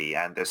smoothly.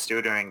 And they're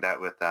still doing that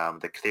with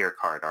the Clear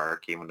Card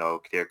arc, even though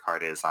Clear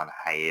Card is on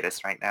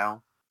hiatus right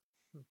now.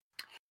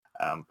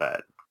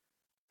 But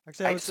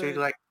Actually, I I would just really say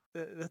like...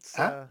 that's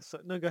Huh?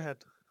 no, go ahead.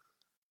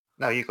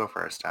 No, you go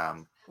first.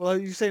 Well,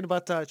 you're saying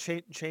about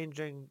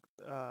changing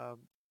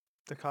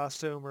the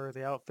costume or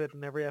the outfit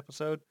in every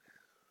episode.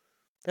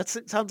 It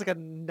sounds like a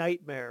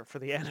nightmare for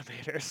the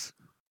animators.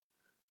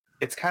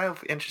 It's kind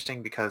of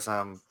interesting because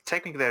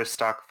technically there's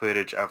stock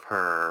footage of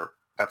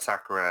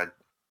Sakura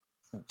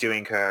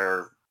doing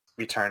her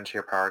return to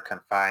your power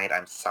confined.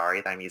 I'm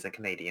sorry that I'm using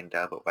Canadian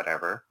dub, but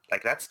whatever.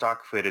 Like that's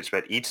stock footage,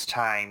 but each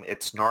time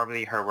it's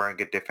normally her wearing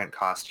a different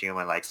costume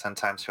and like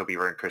sometimes she'll be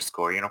wearing her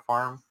school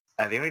uniform.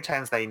 And the only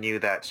times they knew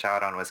that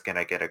Shoudon was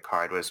gonna get a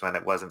card was when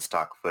it wasn't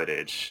stock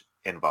footage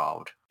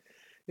involved.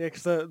 Yeah,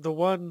 because the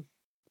one,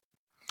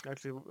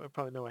 actually, I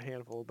probably know a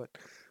handful, but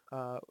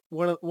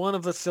one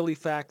of the silly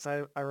facts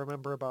I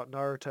remember about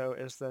Naruto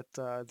is that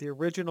the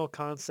original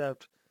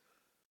concept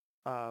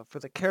for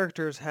the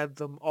characters had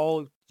them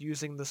all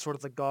using the sort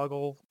of the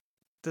goggle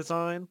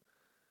design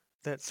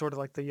that sort of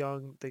like the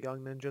young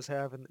ninjas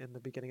have in the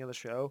beginning of the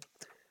show.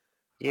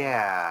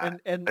 Yeah,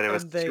 but it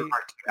was And too they hard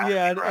to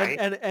yeah animate,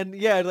 right? and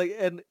yeah like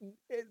and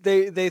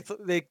they're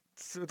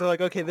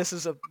like, okay, this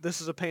is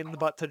a pain in the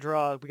butt to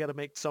draw. We got to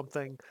make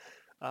something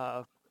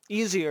uh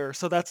easier.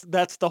 So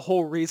that's the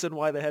whole reason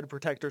why the head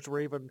protectors were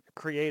even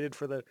created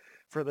for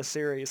the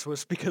series,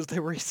 was because they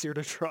were easier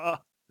to draw.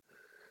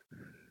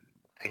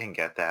 I can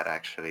get that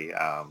actually.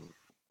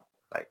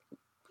 Like,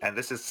 and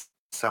this is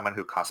someone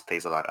who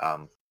cosplays a lot.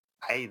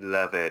 I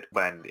love it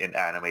when in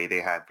anime they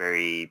have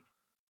very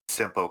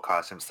simple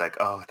costumes. Like,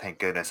 oh, thank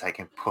goodness I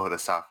can pull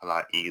this off a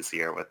lot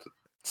easier with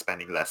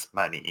spending less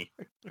money.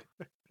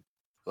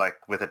 Like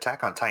with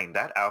Attack on Titan,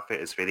 that outfit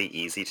is really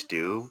easy to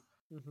do.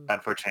 Hmm.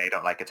 Unfortunately, I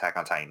don't like Attack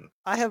on Titan.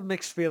 I have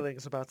mixed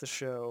feelings about the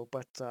show,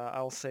 but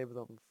I'll save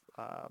them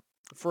uh,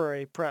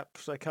 for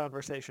perhaps a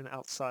conversation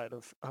outside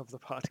of the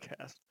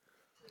podcast.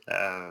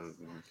 Um,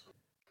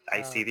 I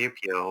Uh, see the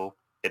appeal.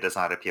 It does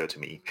not appeal to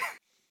me.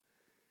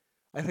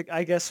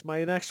 I guess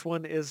my next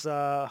one is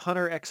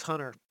Hunter x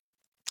Hunter,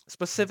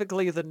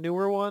 specifically the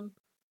newer one,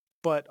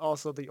 but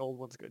also the old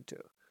one's good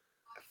too.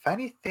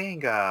 Funny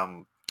thing,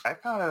 I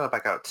found out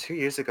about 2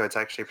 years ago it's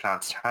actually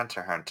pronounced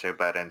Hunter Hunter,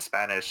 but in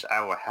Spanish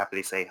I will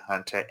happily say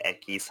Hunter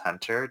X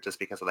Hunter just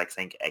because I like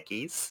saying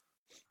X.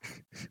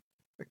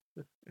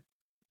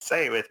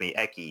 Say it with me,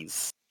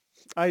 X.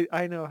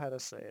 I know how to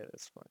say it.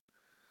 It's fine.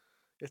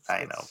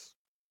 I know.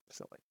 It's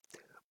silly,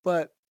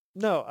 but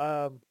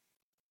no.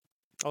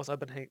 Also, I've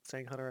been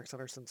saying Hunter x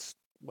Hunter since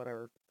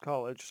whatever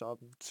college, so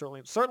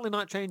I'm certainly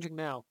not changing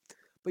now.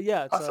 But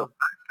yeah, it's Also, fun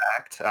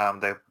fact,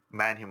 the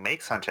man who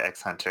makes Hunter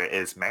X Hunter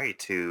is married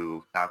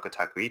to Naoko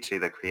Takeuchi,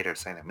 the creator of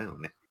Sailor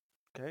Moon.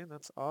 okay.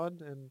 That's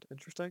odd and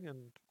interesting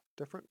and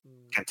different.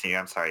 And Continue,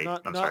 I'm sorry.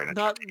 not I'm sorry not to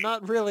not interrupt you.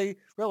 not really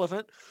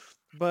relevant,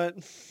 but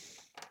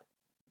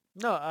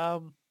no.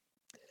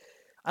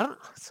 I don't.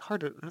 It's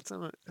hard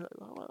to.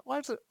 Why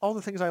is it all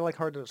the things I like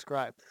hard to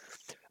describe?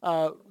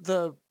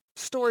 The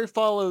story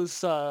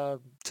follows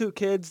two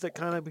kids that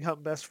kind of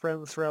become best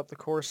friends throughout the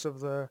course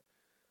of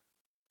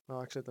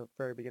actually, at the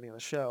very beginning of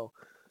the show.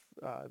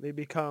 They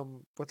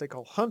become what they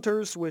call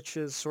hunters, which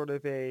is sort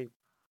of a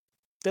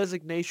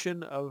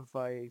designation of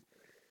a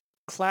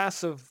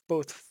class of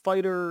both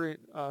fighter,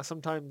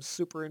 sometimes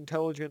super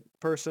intelligent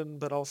person,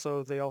 but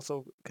also they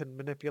also can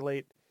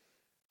manipulate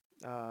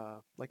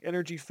like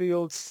energy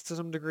fields to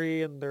some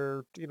degree, and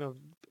they're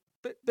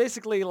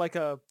basically like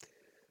a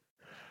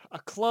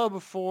club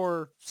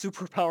for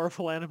super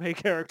powerful anime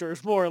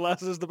characters, more or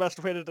less, is the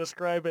best way to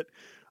describe it,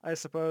 I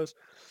suppose.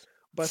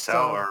 But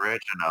So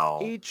original.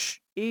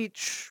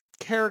 each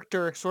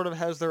character sort of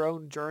has their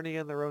own journey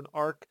and their own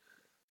arc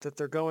that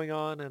they're going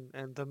on,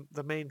 and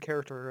the main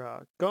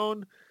character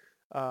Gon,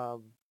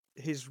 um,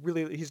 he's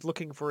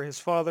looking for his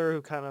father,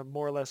 who kind of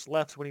more or less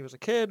left when he was a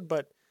kid,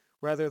 but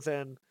rather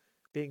than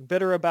being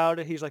bitter about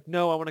it, he's like,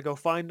 no, I want to go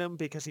find him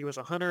because he was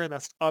a hunter, and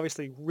that's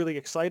obviously really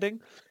exciting,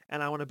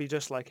 and I want to be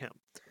just like him.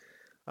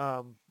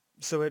 Um,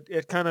 so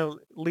it kind of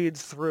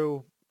leads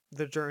through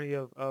the journey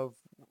of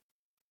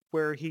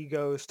where he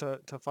goes to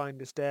find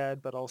his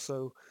dad, but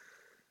also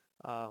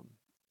um,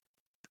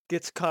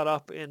 gets caught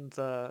up in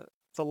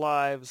the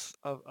lives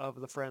of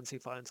the friends he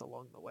finds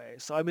along the way.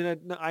 So I mean,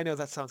 I know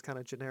that sounds kind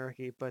of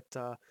generic-y, but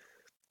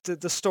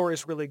the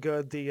story's really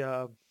good.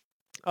 The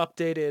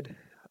updated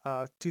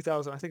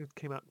 2000, I think it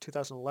came out in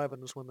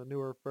 2011 is when the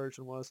newer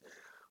version was,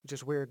 which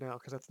is weird now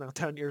because that's now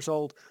 10 years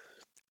old.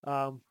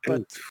 Um,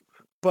 but Ooh,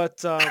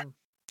 but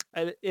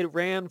it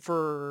ran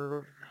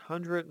for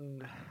 100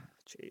 and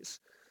jeez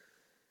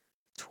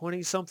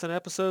 20 something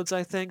episodes,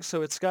 I think.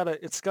 So it's got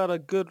a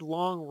good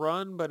long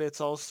run, but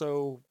it's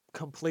also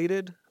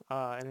completed.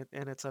 And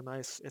it's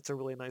a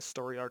really nice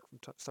story arc from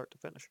start to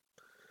finish.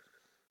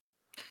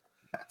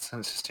 that's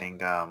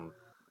interesting.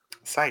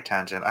 Side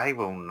tangent, I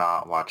will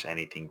not watch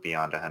anything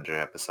beyond 100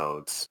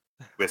 episodes,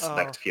 with Oh,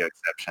 select few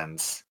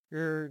exceptions.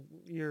 you're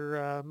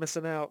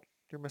missing out.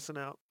 You're missing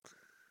out.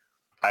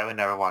 I would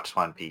never watch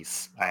One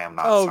Piece. I am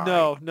not Oh sorry.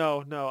 no,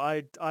 no, no.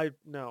 I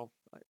no.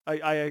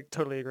 I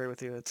totally agree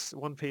with you. It's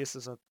One Piece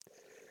is a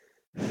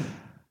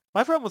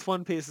My problem with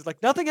One Piece is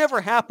like nothing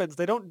ever happens.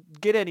 They don't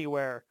get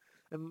anywhere.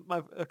 And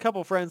a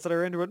couple friends that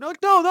are into it, no,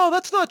 no,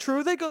 that's not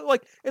true. They go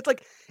like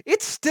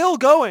it's still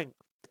going.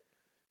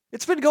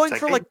 It's been It's going like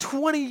for like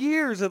 20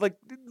 years. And like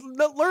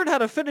learn how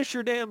to finish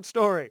your damn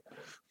story.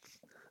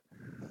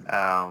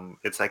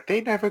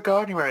 they never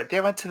go anywhere.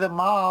 They went to the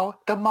mall.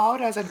 The mall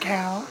doesn't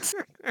count.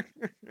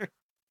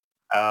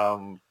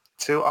 Um,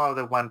 to all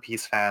the One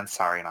Piece fans,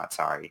 sorry, not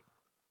sorry.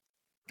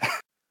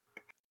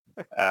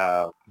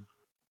 Uh,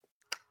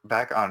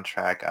 back on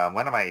track.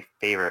 One of my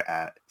favorite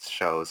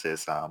shows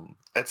is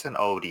it's an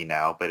oldie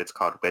now, but it's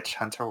called Witch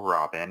Hunter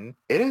Robin.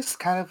 It is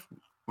kind of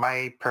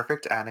my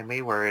perfect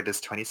anime where it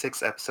is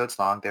 26 episodes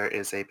long. There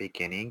is a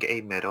beginning,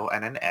 a middle,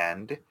 and an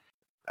end.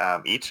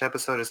 Each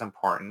episode is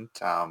important.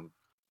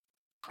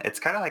 It's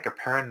kind of like a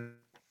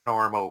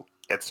paranormal.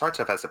 It starts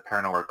off as a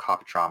paranormal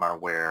cop drama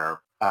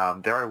where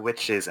there are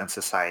witches in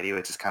society,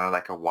 which is kind of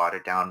like a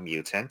watered down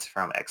mutant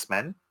from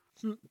X-Men.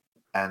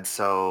 And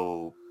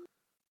so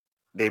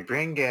they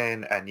bring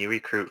in a new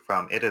recruit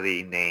from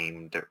Italy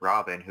named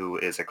Robin, who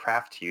is a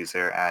craft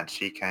user, and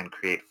she can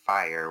create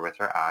fire with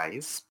her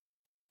eyes.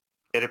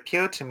 It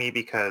appealed to me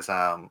because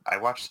I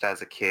watched it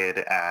as a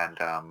kid, and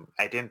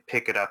I didn't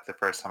pick it up the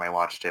first time I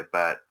watched it,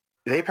 but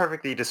they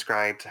perfectly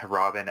described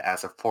Robin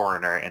as a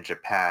foreigner in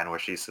Japan, where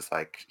she's just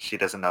like, she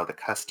doesn't know the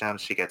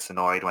customs. She gets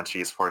annoyed when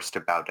she's forced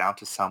to bow down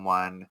to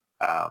someone,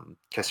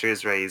 because she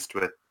was raised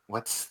with,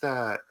 what's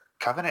the,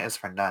 Covenant is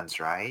for nuns,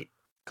 right?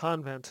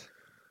 Convent.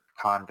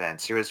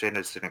 Convent. She was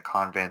raised in a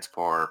convent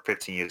for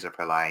 15 years of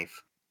her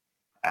life.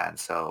 And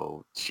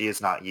so she is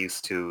not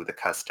used to the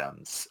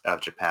customs of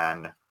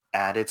Japan.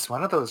 And it's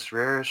one of those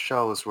rare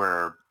shows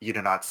where you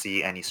do not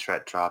see any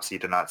strut drops, you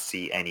do not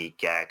see any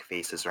gag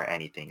faces or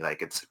anything.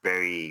 Like, it's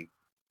very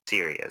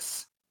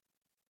serious.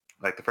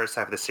 Like, the first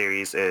half of the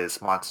series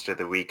is Monster of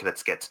the Week.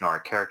 Let's get to know our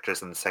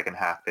characters. And the second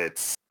half,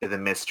 it's the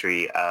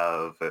mystery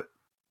of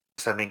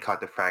something called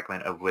the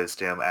Fragment of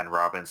Wisdom and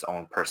Robin's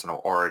own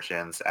personal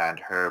origins and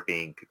her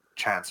being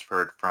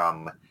transferred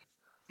from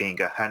being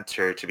a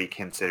hunter to being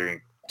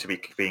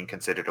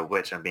considered a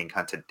witch and being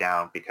hunted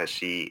down because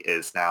she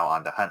is now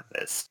on the hunt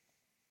list.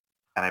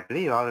 And I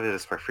believe all of it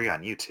is for free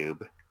on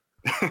YouTube.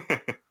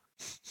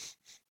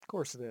 Of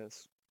course it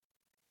is.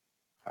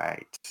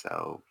 Right,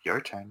 so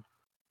your turn.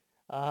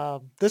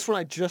 This one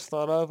I just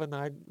thought of, and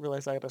I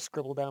realized I had to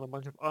scribble down a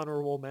bunch of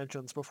honorable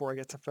mentions before I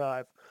get to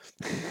 5.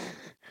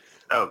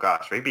 Oh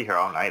gosh, we'd be here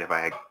all night if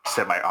I had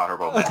said my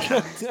honorable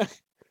mentions.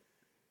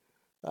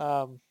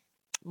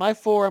 My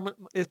 4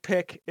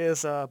 pick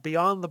is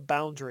Beyond the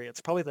Boundary. It's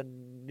probably the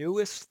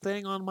newest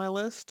thing on my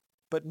list,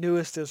 but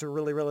newest is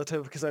really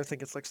relative because I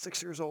think it's like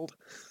 6 years old.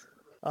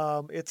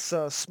 It's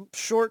a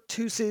short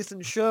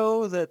 2-season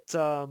show that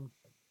I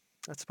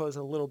suppose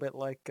a little bit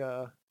like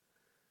Chrono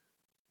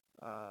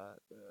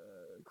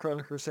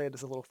Crusade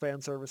is a little fan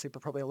servicey,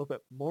 but probably a little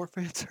bit more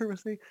fan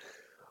servicey.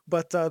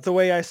 But the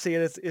way I see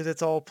it is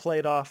it's all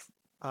played off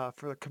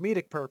for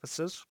comedic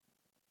purposes.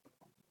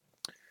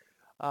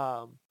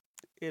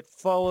 It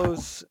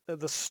follows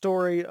the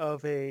story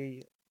of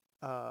a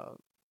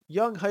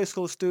young high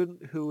school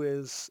student who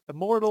is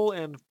immortal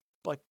and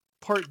like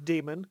part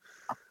demon,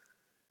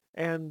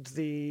 and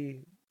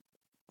the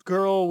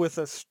girl with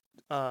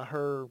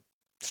her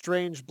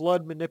strange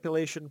blood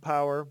manipulation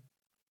power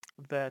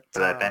that For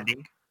that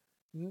ending?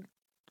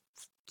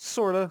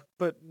 sorta,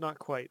 but not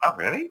quite. Oh,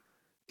 really?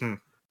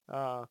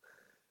 Uh,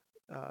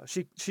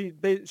 she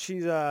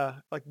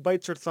like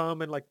bites her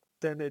thumb and like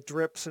then it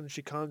drips and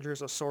she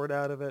conjures a sword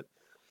out of it,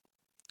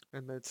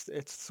 and it's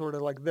sort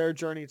of like their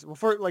journey.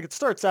 Before like it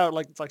starts out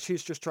like it's like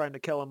she's just trying to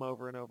kill him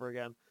over and over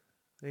again,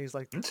 and he's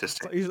like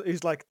Interesting.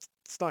 he's like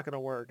it's not gonna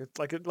work. It's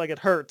like it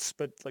hurts,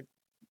 but like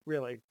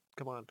really,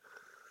 come on.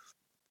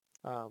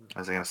 I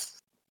was gonna...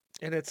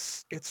 And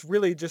it's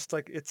really just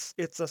like it's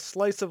a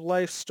slice of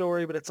life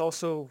story, but it's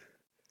also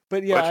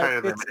but We'll yeah, try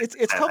to limit it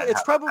to 7.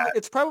 How about that?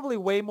 it's probably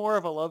way more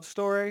of a love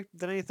story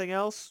than anything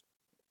else.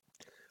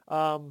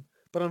 But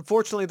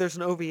unfortunately, there's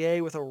an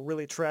OVA with a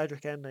really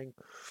tragic ending,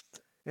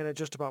 and it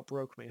just about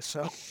broke me.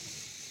 So,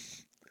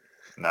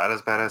 Not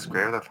as bad as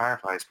Grave of the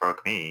Fireflies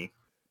broke me.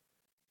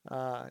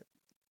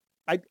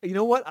 You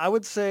know what? I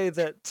would say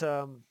that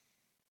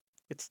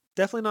it's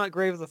definitely not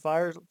Grave of the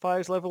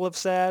Fires level of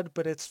sad,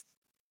 but it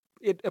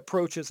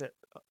approaches it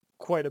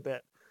quite a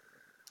bit.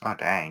 Oh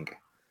dang.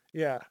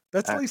 Yeah, Okay,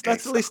 that's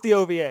at so least the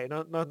OVA,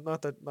 not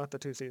the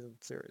 2-season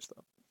series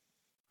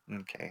though.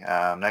 okay.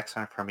 Next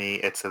one for me,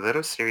 it's a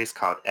little series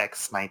called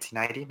X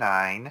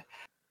 1999,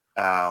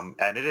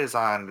 and it is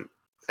on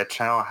a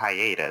channel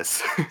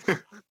hiatus.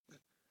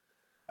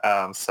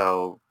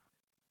 So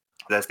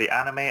there's the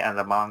anime and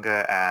the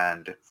manga,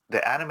 and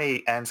the anime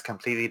ends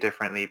completely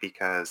differently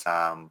because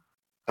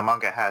the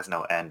manga has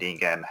no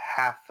ending, and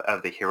half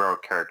of the hero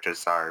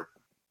characters are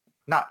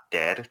not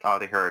dead. All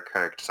the hero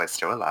characters are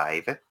still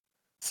alive.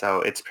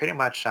 So it's pretty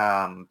much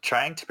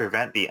trying to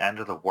prevent the end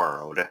of the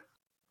world.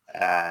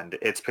 And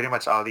it's pretty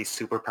much all these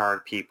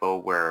superpowered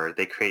people where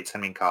they create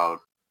something called,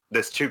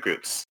 there's two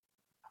groups.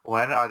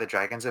 One are the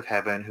Dragons of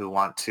Heaven who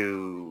want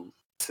to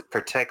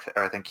protect the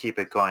Earth and keep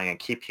it going and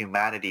keep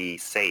humanity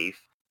safe.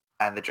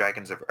 And the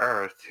Dragons of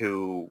Earth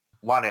who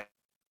want to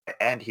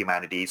end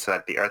humanity so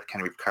that the Earth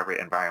can recover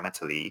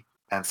environmentally.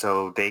 And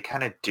so they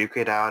kind of duke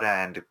it out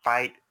and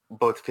fight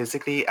both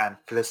physically and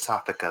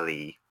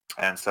philosophically.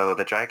 And so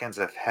the Dragons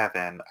of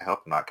Heaven, I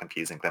hope I'm not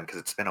confusing them because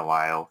it's been a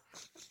while,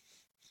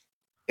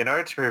 in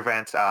order to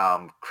prevent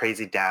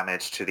crazy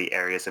damage to the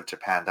areas of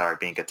Japan that are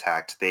being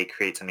attacked, they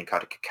create something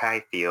called a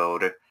Kakai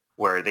field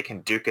where they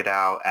can duke it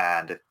out,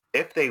 and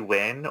if they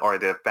win or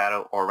the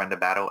battle or when the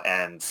battle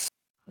ends,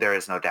 there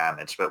is no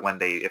damage. But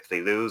if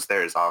they lose,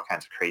 there is all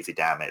kinds of crazy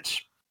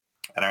damage.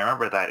 And I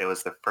remember that it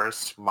was the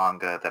first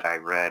manga that I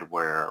read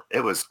where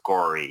it was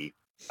gory.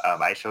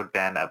 I showed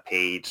Ben a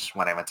page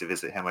when I went to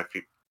visit him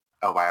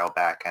a while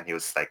back, and he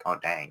was like, "Oh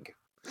dang."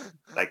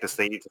 Like the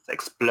lady just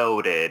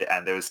exploded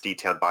and there was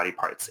detailed body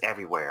parts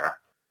everywhere.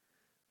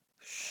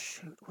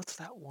 Shoot, what's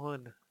that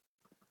one?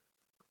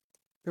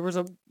 There was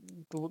the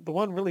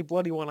one really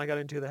bloody one I got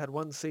into that had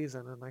one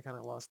season, and I kind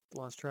of lost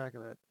track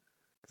of it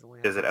because it only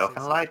had Is it one Elfen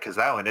season. Light? Because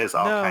that one is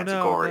all No, kinds of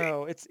no, gory.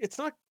 no. It's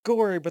not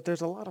gory, but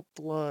there's a lot of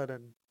blood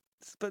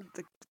but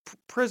the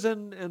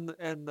prison and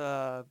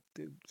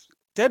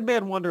Dead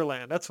Man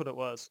Wonderland. That's what it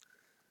was.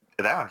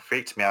 That one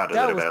freaked me out a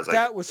little bit. I was like,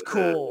 That was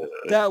cool.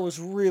 That was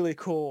really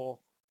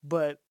cool.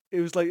 But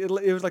it was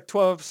like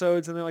 12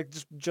 episodes, and then like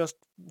just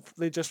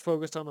they just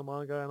focused on the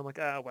manga, and I'm like,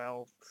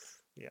 well,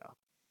 yeah.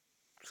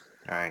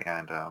 all right,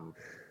 and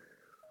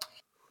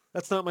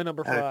That's not my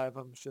number uh, 5.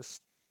 I'm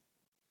just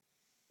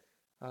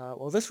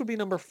well, this would be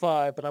number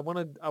 5, but I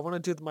want to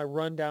do my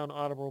rundown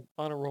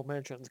honorable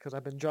mentions because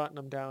I've been jotting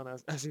them down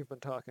as you've been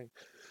talking,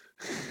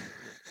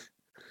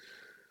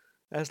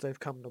 as they've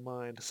come to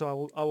mind.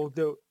 So I will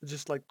do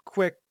just like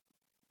quick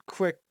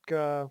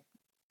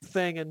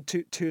thing in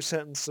two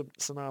sentence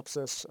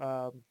synopsis.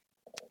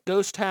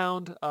 Ghost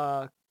Town,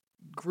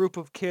 group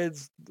of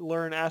kids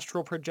learn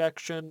astral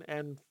projection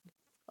and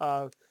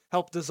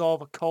help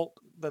dissolve a cult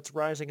that's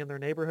rising in their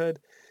neighborhood.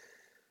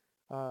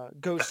 that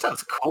Ghost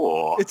sounds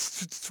cool.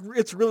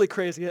 it's really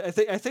crazy. I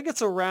think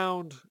it's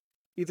around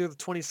either the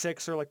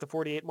 26 or like the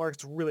 48 mark.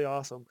 It's really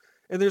awesome.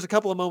 And there's a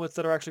couple of moments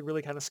that are actually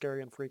really kind of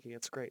scary and freaky.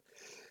 It's great.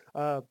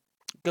 Uh,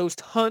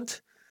 Ghost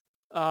Hunt.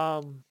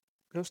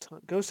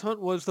 Ghost Hunt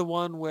was the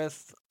one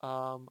with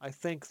I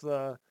think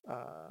it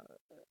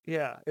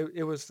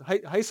was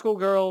high school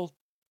girl,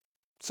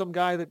 some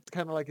guy that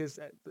kind of like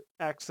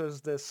acts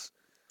as this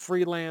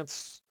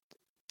freelance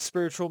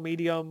spiritual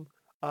medium,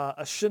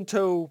 a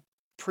Shinto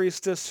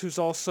priestess who's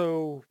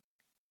also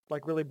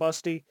like really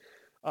busty,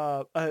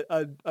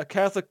 a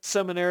Catholic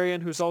seminarian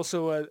who's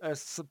also a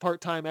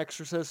part-time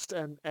exorcist,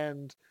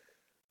 and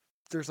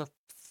there's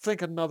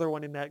think another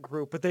one in that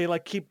group, but they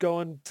like keep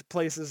going to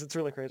places. It's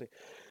really crazy.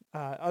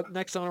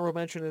 Next honorable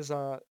mention is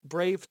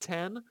Brave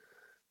 10. I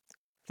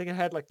think it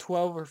had like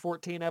 12 or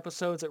 14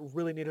 episodes. It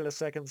really needed a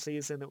second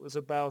season. It was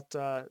about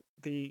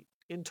the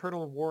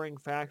internal warring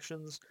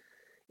factions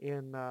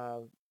in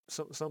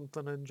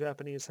something in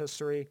Japanese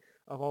history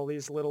of all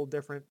these little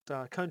different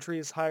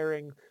countries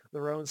hiring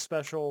their own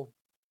special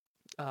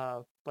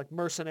like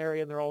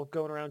mercenary, and they're all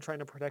going around trying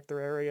to protect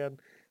their area.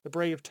 And the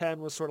Brave 10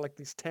 was sort of like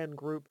these 10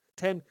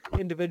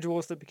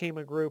 individuals that became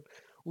a group.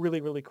 Really,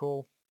 really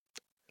cool.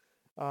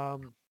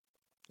 Auno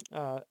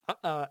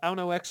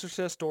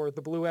Exorcist or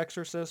The Blue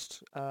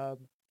Exorcist,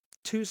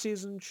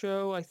 2-season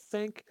show, I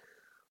think,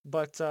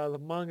 but the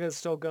manga is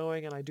still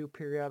going, and I do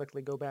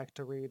periodically go back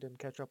to read and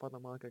catch up on the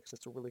manga because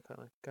it's a really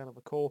kind of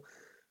a cool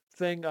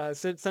thing.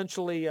 It's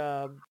essentially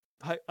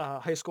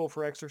high school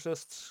for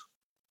exorcists.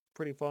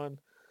 Pretty fun.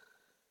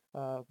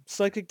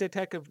 Psychic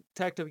Detective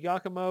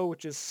Yakumo,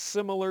 which is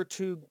similar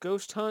to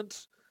Ghost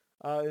Hunt,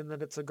 in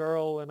that it's a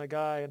girl and a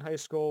guy in high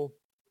school.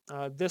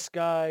 This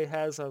guy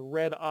has a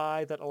red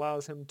eye that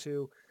allows him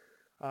to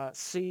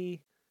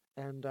see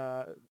and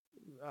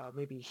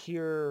maybe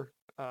hear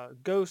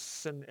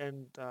ghosts,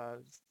 and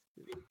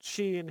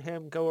she and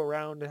him go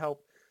around to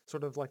help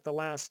sort of like the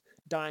last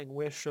dying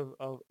wish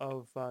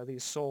of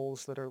these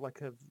souls that are like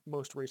have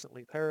most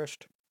recently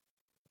perished.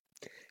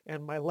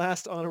 And my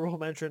last honorable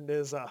mention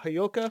is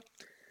Hayoka.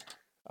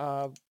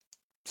 Uh,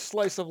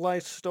 slice of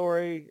life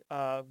story,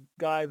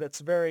 guy that's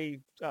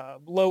very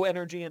low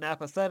energy and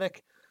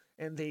apathetic,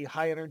 and the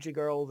high energy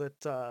girl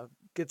that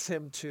gets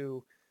him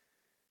to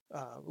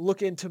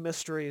look into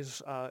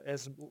mysteries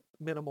as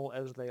minimal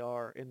as they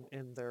are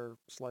in their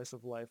slice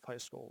of life high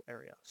school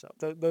area. So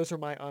those are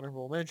my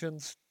honorable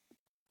mentions.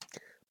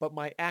 But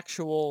my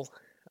actual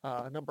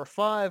number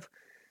 5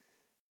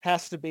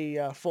 has to be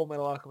Full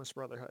Metal Alchemist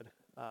Brotherhood.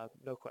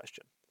 No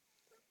question.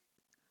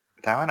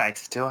 That one I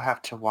still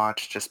have to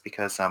watch just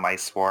because I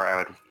swore I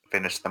would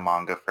finish the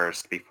manga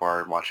first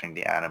before watching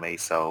the anime,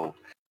 so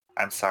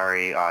I'm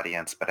sorry,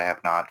 audience, but I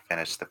have not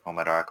finished the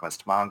Fullmetal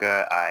Alchemist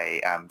manga.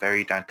 I am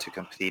very done to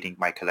completing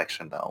my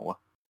collection, though.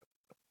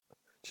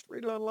 Just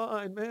read it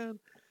online, man.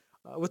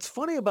 What's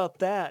funny about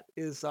that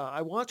is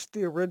I watched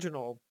the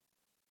original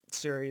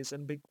series,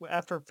 and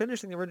after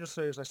finishing the original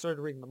series, I started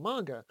reading the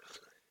manga,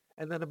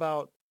 and then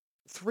about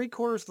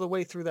 3/4 of the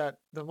way through the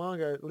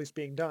manga at least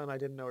being done, I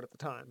didn't know it at the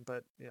time,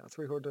 but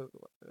 3/4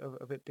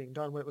 of it being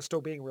done when it was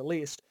still being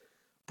released,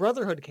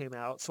 Brotherhood came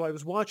out, so I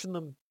was watching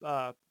them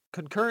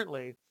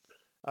concurrently,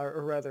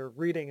 or rather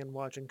reading and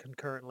watching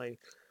concurrently,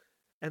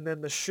 and then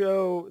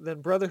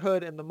then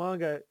Brotherhood and the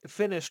manga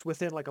finished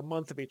within like a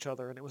month of each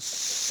other, and it was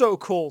so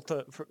cool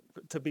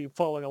to be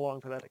following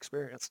along for that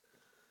experience.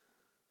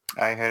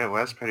 I heard it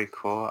was pretty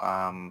cool.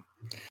 How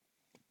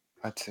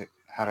do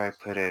I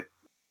put it?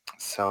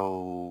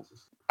 So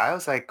I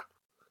was like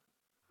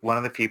one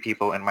of the few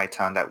people in my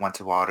town that went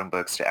to Walden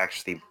Books to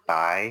actually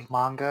buy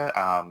manga.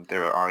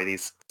 There are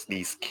these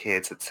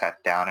kids that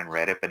sat down and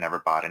read it but never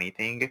bought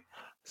anything.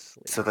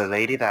 So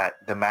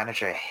the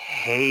manager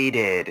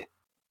hated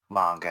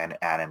manga and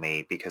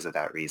anime because of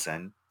that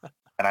reason.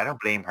 And I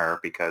don't blame her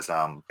because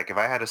like if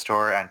I had a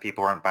store and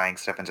people weren't buying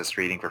stuff and just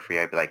reading for free,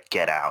 I'd be like,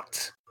 get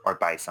out or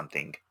buy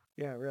something.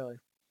 Yeah, really.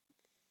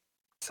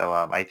 So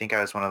I think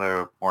I was one of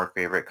their more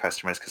favorite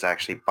customers because I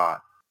actually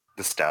bought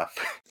the stuff.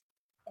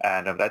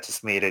 And that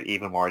just made it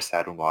even more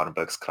sad when Walden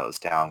Books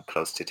closed down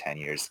close to 10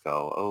 years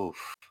ago.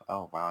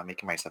 Oh wow, I'm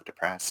making myself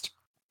depressed.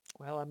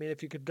 Well, I mean,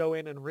 if you could go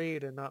in and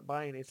read and not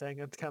buy anything,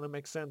 it kind of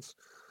makes sense.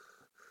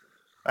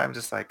 I'm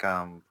just like,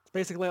 It's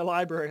basically a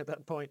library at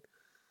that point.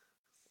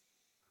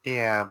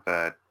 yeah,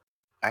 but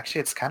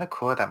actually it's kind of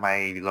cool that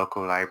my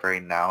local library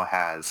now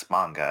has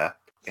manga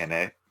in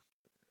it.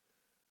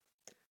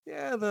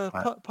 Yeah, the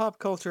But, pop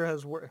culture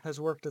has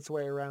worked its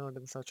way around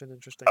in such an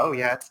interesting oh way.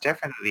 yeah, it's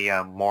definitely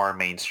more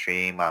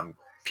mainstream.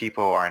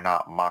 People are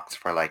not mocked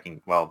for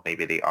liking, well,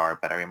 maybe they are,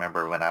 but I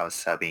remember when I was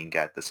subbing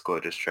at the school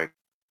district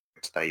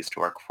that I used to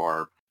work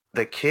for,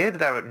 the kid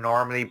that would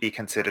normally be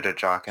considered a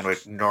jock and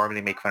would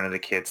normally make fun of the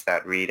kids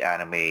that read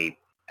anime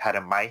had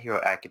a My Hero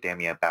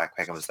Academia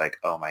backpack and was like,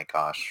 oh my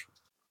gosh,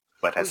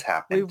 what has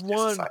happened We've to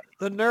won. society?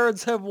 The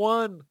nerds have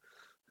won.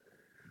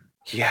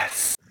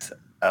 Yes.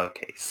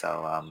 Okay,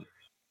 so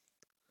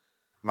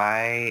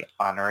my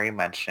honorary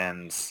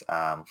mentions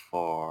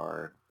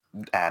for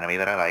anime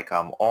that I like,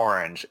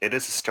 Orange. It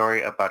is a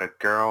story about a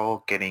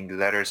girl getting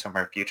letters from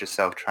her future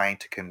self trying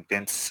to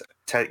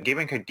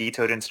giving her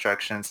detailed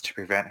instructions to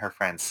prevent her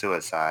friend's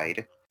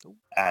suicide,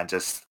 and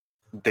just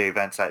the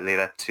events that lead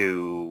up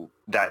to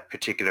that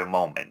particular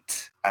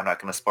moment. I'm not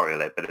going to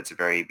spoil it, but it's a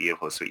very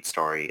beautiful, sweet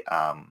story.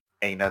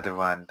 Another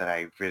one that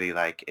I really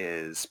like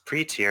is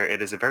Pre-Tier.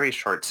 It is a very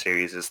short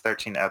series. It's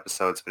 13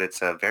 episodes, but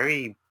it's a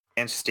very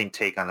interesting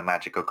take on the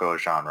magical girl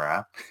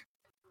genre.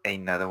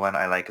 Another one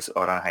I like is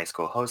Ouran High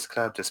School Host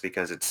Club, just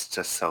because it's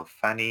just so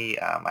funny.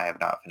 I have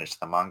not finished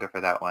the manga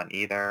for that one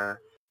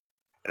either.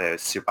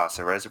 There's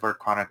Tsubasa Reservoir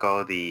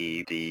Chronicle,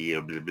 the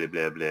blah, blah, blah,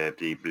 blah, blah,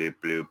 blah,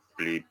 blah,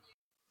 blah,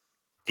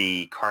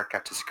 the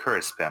Cardcaptor Sakura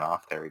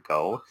spinoff. There we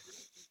go.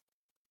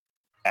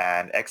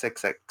 And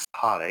XXX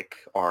Holic,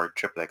 or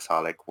Triple X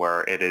Holic,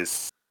 where it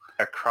is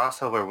a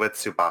crossover with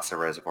Tsubasa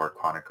Reservoir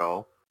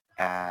Chronicle.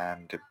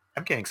 And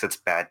I'm getting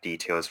such bad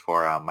details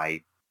for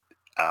my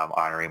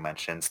honorary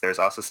mentions. There's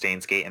also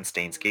Steins Gate and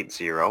Steins Gate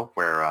Zero,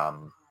 where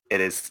it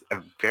is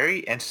a very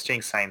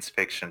interesting science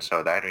fiction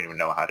show that I don't even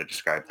know how to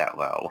describe that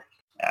well.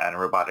 And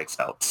Robotics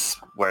Notes,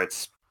 where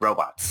it's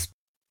robots.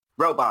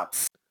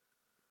 Robots!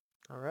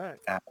 All right.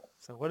 Uh,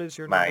 So what is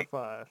your number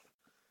my 5?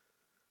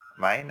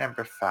 my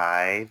number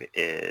 5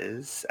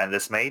 is, and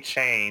this may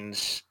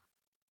change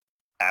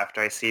after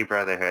I see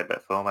Brotherhood,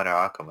 but Fullmetal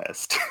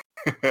Alchemist.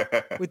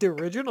 With the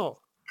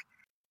original?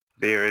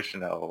 The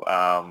original.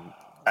 I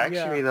actually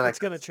Yeah, really like it's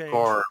the gonna change.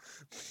 score.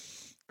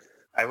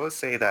 I will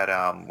say that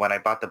when I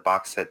bought the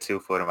box set to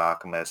Fullmetal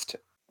Alchemist,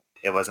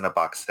 it wasn't a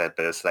box set,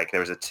 but it was like there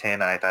was a tin,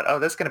 and I thought, oh,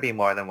 there's going to be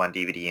more than one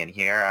DVD in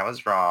here. I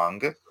was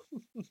wrong.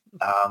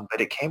 But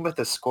it came with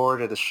the score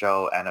to the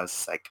show, and I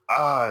was like,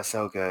 oh,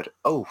 so good.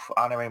 Oh,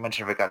 honorary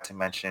mention I forgot to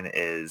mention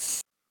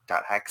is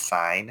Dot Hack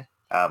Sign.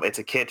 It's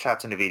a kid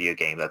trapped in a video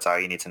game. That's all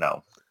you need to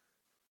know.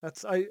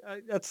 That's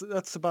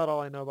about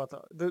all I know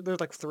about there's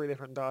like 3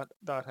 different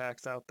dot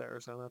hacks out there,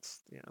 so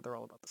they're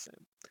all about the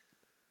same.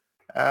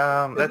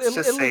 Let's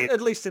just say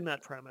At least in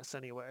that premise,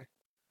 anyway.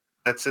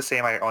 Let's just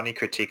say my only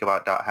critique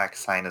about Dot Hack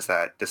Sign is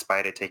that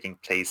despite it taking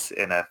place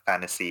in a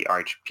fantasy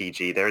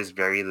RPG, there is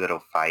very little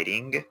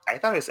fighting. I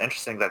thought it was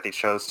interesting that they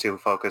chose to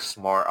focus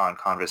more on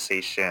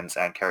conversations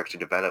and character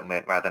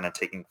development rather than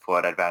taking full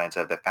advantage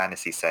of the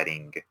fantasy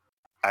setting.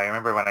 I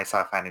remember when I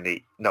saw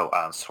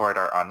Sword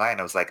Art Online,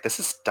 I was like, this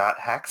is Dot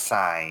Hack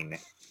Sign.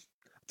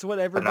 It's what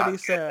But everybody not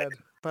said,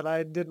 but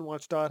I didn't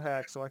watch Dot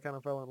Hack, so I kind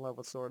of fell in love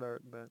with Sword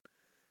Art. But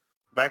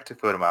back to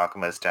Fullmetal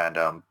Alchemist,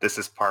 and this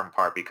is part and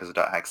part because of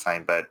Dot Hack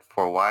Sign, but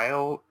for a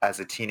while, as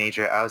a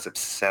teenager, I was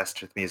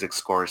obsessed with music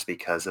scores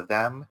because of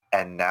them.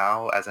 And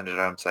now, as an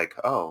adult, I'm just like,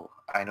 oh,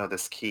 I know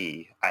this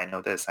key. I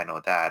know this. I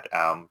know that.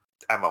 I'm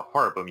a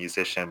horrible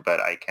musician, but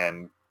I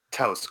can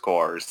tell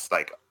scores,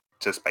 like,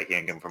 just by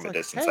hearing them it's from a like,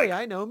 distance. hey, Like,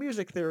 I know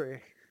music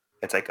theory.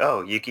 it's like,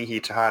 oh, Yuki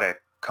Hitahara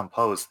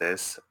composed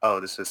this. Oh,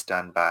 this was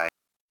done by,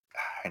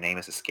 her name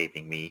is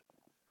escaping me.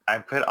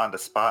 I'm put on the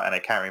spot and I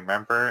can't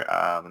remember.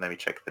 Let me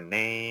check the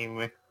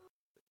name.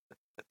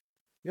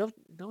 Don't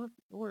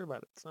worry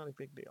about it. It's not a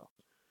big deal.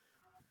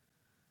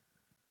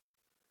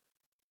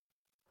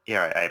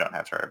 Yeah, I don't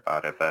have to worry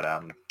about it, but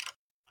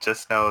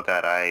just know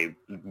that I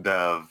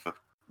love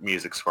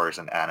music scores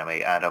in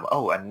anime. And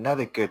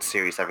another good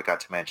series I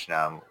forgot to mention,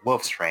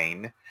 Wolf's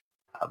Train,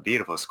 a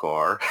beautiful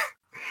score.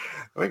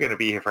 We're gonna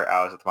be here for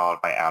hours with all of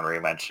my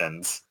anime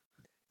mentions.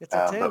 It's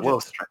a But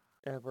tangent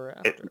ever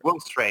after.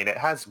 Wolf's Train, it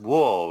has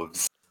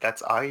wolves.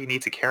 That's all you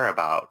need to care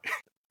about.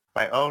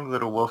 My own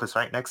little wolf is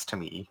right next to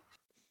me.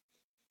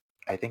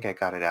 I think I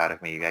got it out of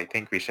me. I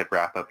think we should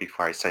wrap up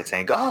before I start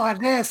saying, oh,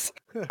 and this!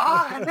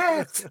 Oh, and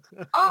this!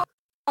 Oh!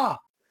 Oh!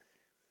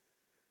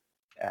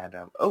 And,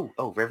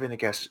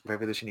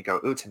 Revolution Go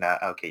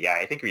Utana. Okay, yeah,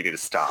 I think we need to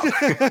stop.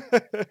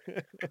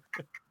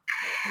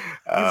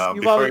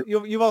 Before...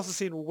 You've also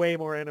seen way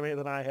more anime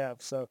than I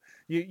have, so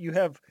you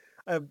have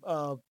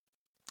a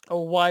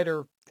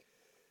wider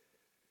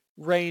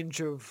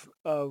range of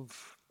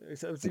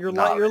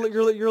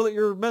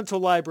your mental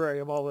library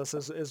of all this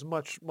is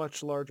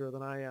much larger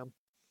than I am.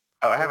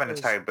 Oh, I have an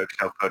entire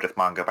bookshelf filled with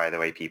manga, by the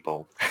way,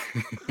 people.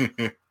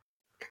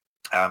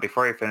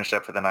 Before we finish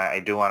up for the night, I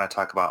do want to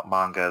talk about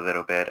manga a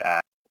little bit.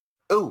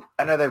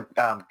 Another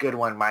good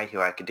one, My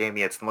Hero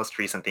Academia. It's the most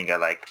recent thing I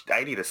like.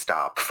 I need to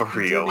stop, for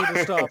real. You need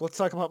to stop. Let's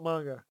talk about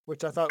manga,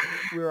 which I thought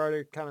we were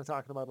already kind of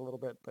talking about a little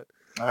bit. But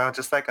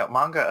just like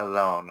manga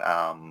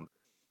alone,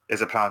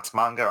 is it pronounced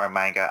manga or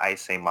manga? I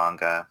say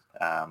manga.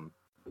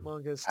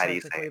 Manga is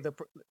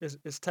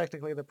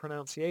technically the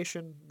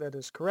pronunciation that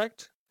is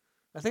correct.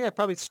 I think I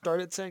probably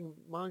started saying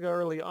manga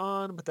early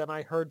on, but then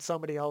I heard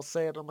somebody else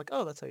say it. I'm like,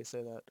 oh, that's how you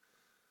say that.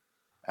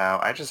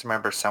 I just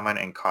remember someone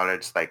in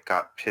college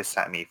got pissed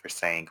at me for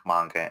saying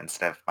manga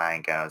instead of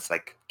manga. I was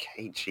like,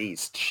 okay,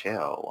 geez,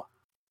 chill.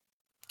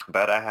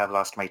 But I have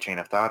lost my train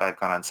of thought. I've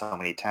gone on so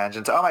many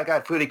tangents. Oh my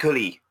god,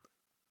 Furikuri!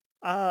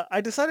 I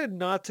decided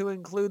not to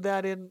include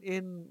that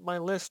in my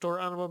list or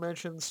honorable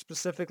mentions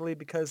specifically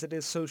because it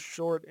is so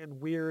short and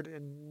weird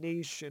and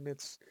niche, and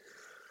it's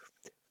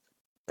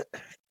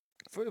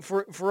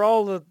for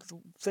all the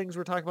things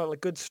we're talking about,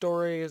 like good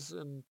stories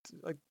and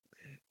like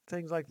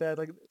things like that.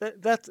 Like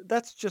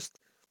that's just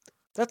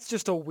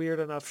a weird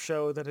enough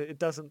show that it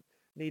doesn't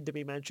need to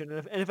be mentioned.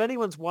 And if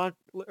anyone's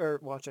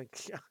watching,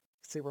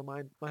 see where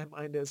my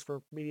mind is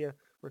for media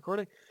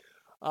recording.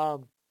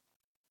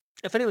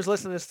 If anyone's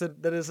listening to this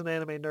that is an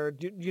anime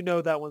nerd, you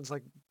know that one's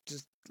like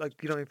just like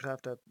you don't even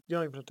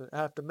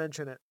have to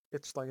mention it.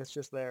 It's like it's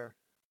just there.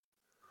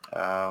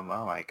 Oh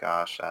my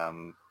gosh.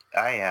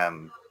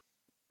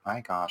 My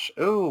gosh.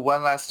 Ooh,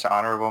 one last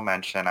honorable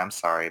mention. I'm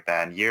sorry,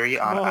 Ben. Yuri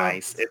on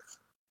Ice.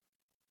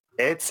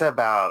 It's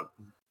about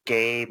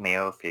gay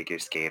male figure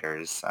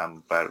skaters.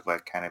 But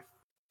what kind of...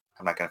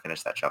 I'm not gonna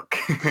finish that joke.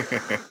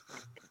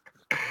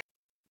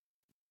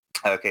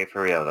 Okay,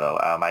 for real though.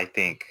 I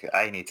think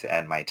I need to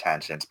end my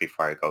tangents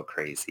before I go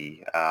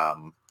crazy.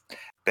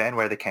 Ben,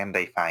 where can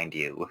they find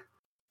you?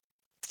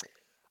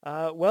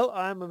 Well,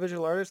 I'm a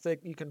visual artist.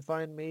 You can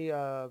find me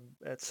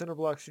at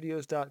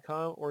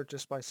cinderblockstudios.com or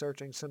just by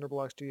searching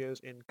Cinderblock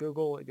Studios in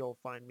Google. You'll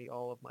find me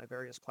all of my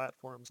various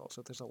platforms.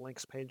 Also, there's a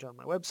links page on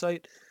my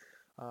website.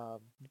 You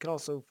can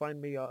also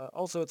find me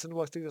also at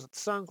Cinderblock Studios at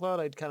SoundCloud.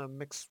 I'd kind of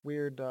mix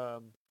weird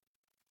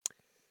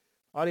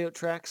audio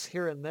tracks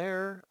here and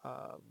there.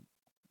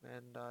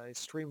 And I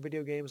stream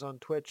video games on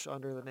Twitch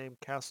under the name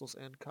Castles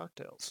and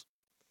Cocktails.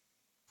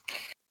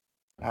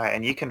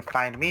 And you can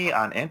find me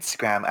on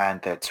Instagram and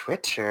the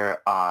Twitter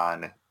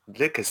on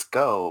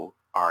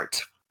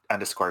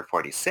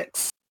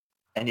LucasGoArt_46.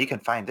 And you can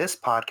find this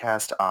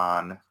podcast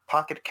on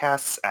Pocket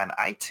Casts and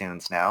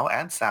iTunes now,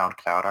 and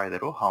SoundCloud, our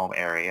little home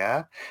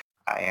area.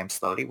 I am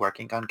slowly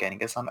working on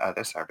getting us on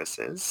other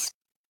services.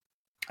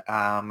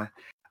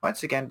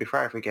 Once again,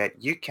 before I forget,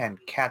 you can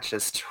catch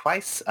us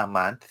twice a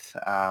month,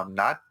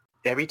 not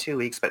every 2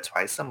 weeks, but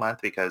twice a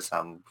month because,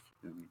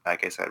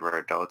 like I said, we're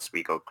adults,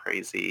 we go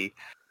crazy.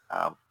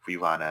 We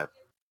want to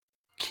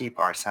keep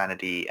our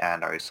sanity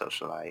and our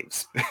social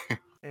lives.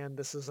 And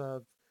this is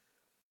a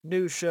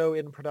new show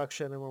in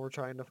production, and we're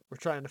trying to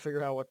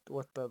figure out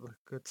what the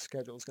good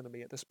schedule is going to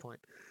be at this point.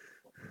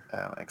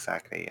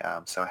 Exactly.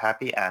 So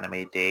happy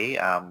Anime Day.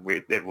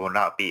 It will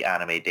not be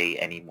Anime Day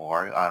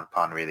anymore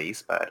upon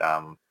release, but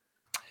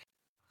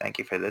thank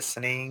you for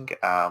listening.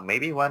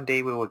 Maybe one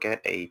day we will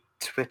get a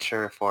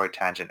Twitter for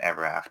Tangent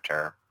Ever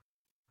After,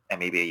 and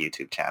maybe a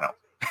YouTube channel.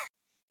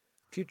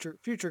 Future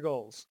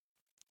goals.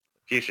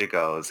 Future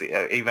goals.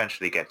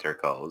 Eventually get their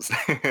goals.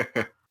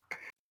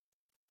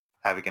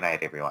 Have a good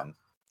night, everyone,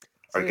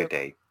 or See ya. good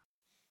day.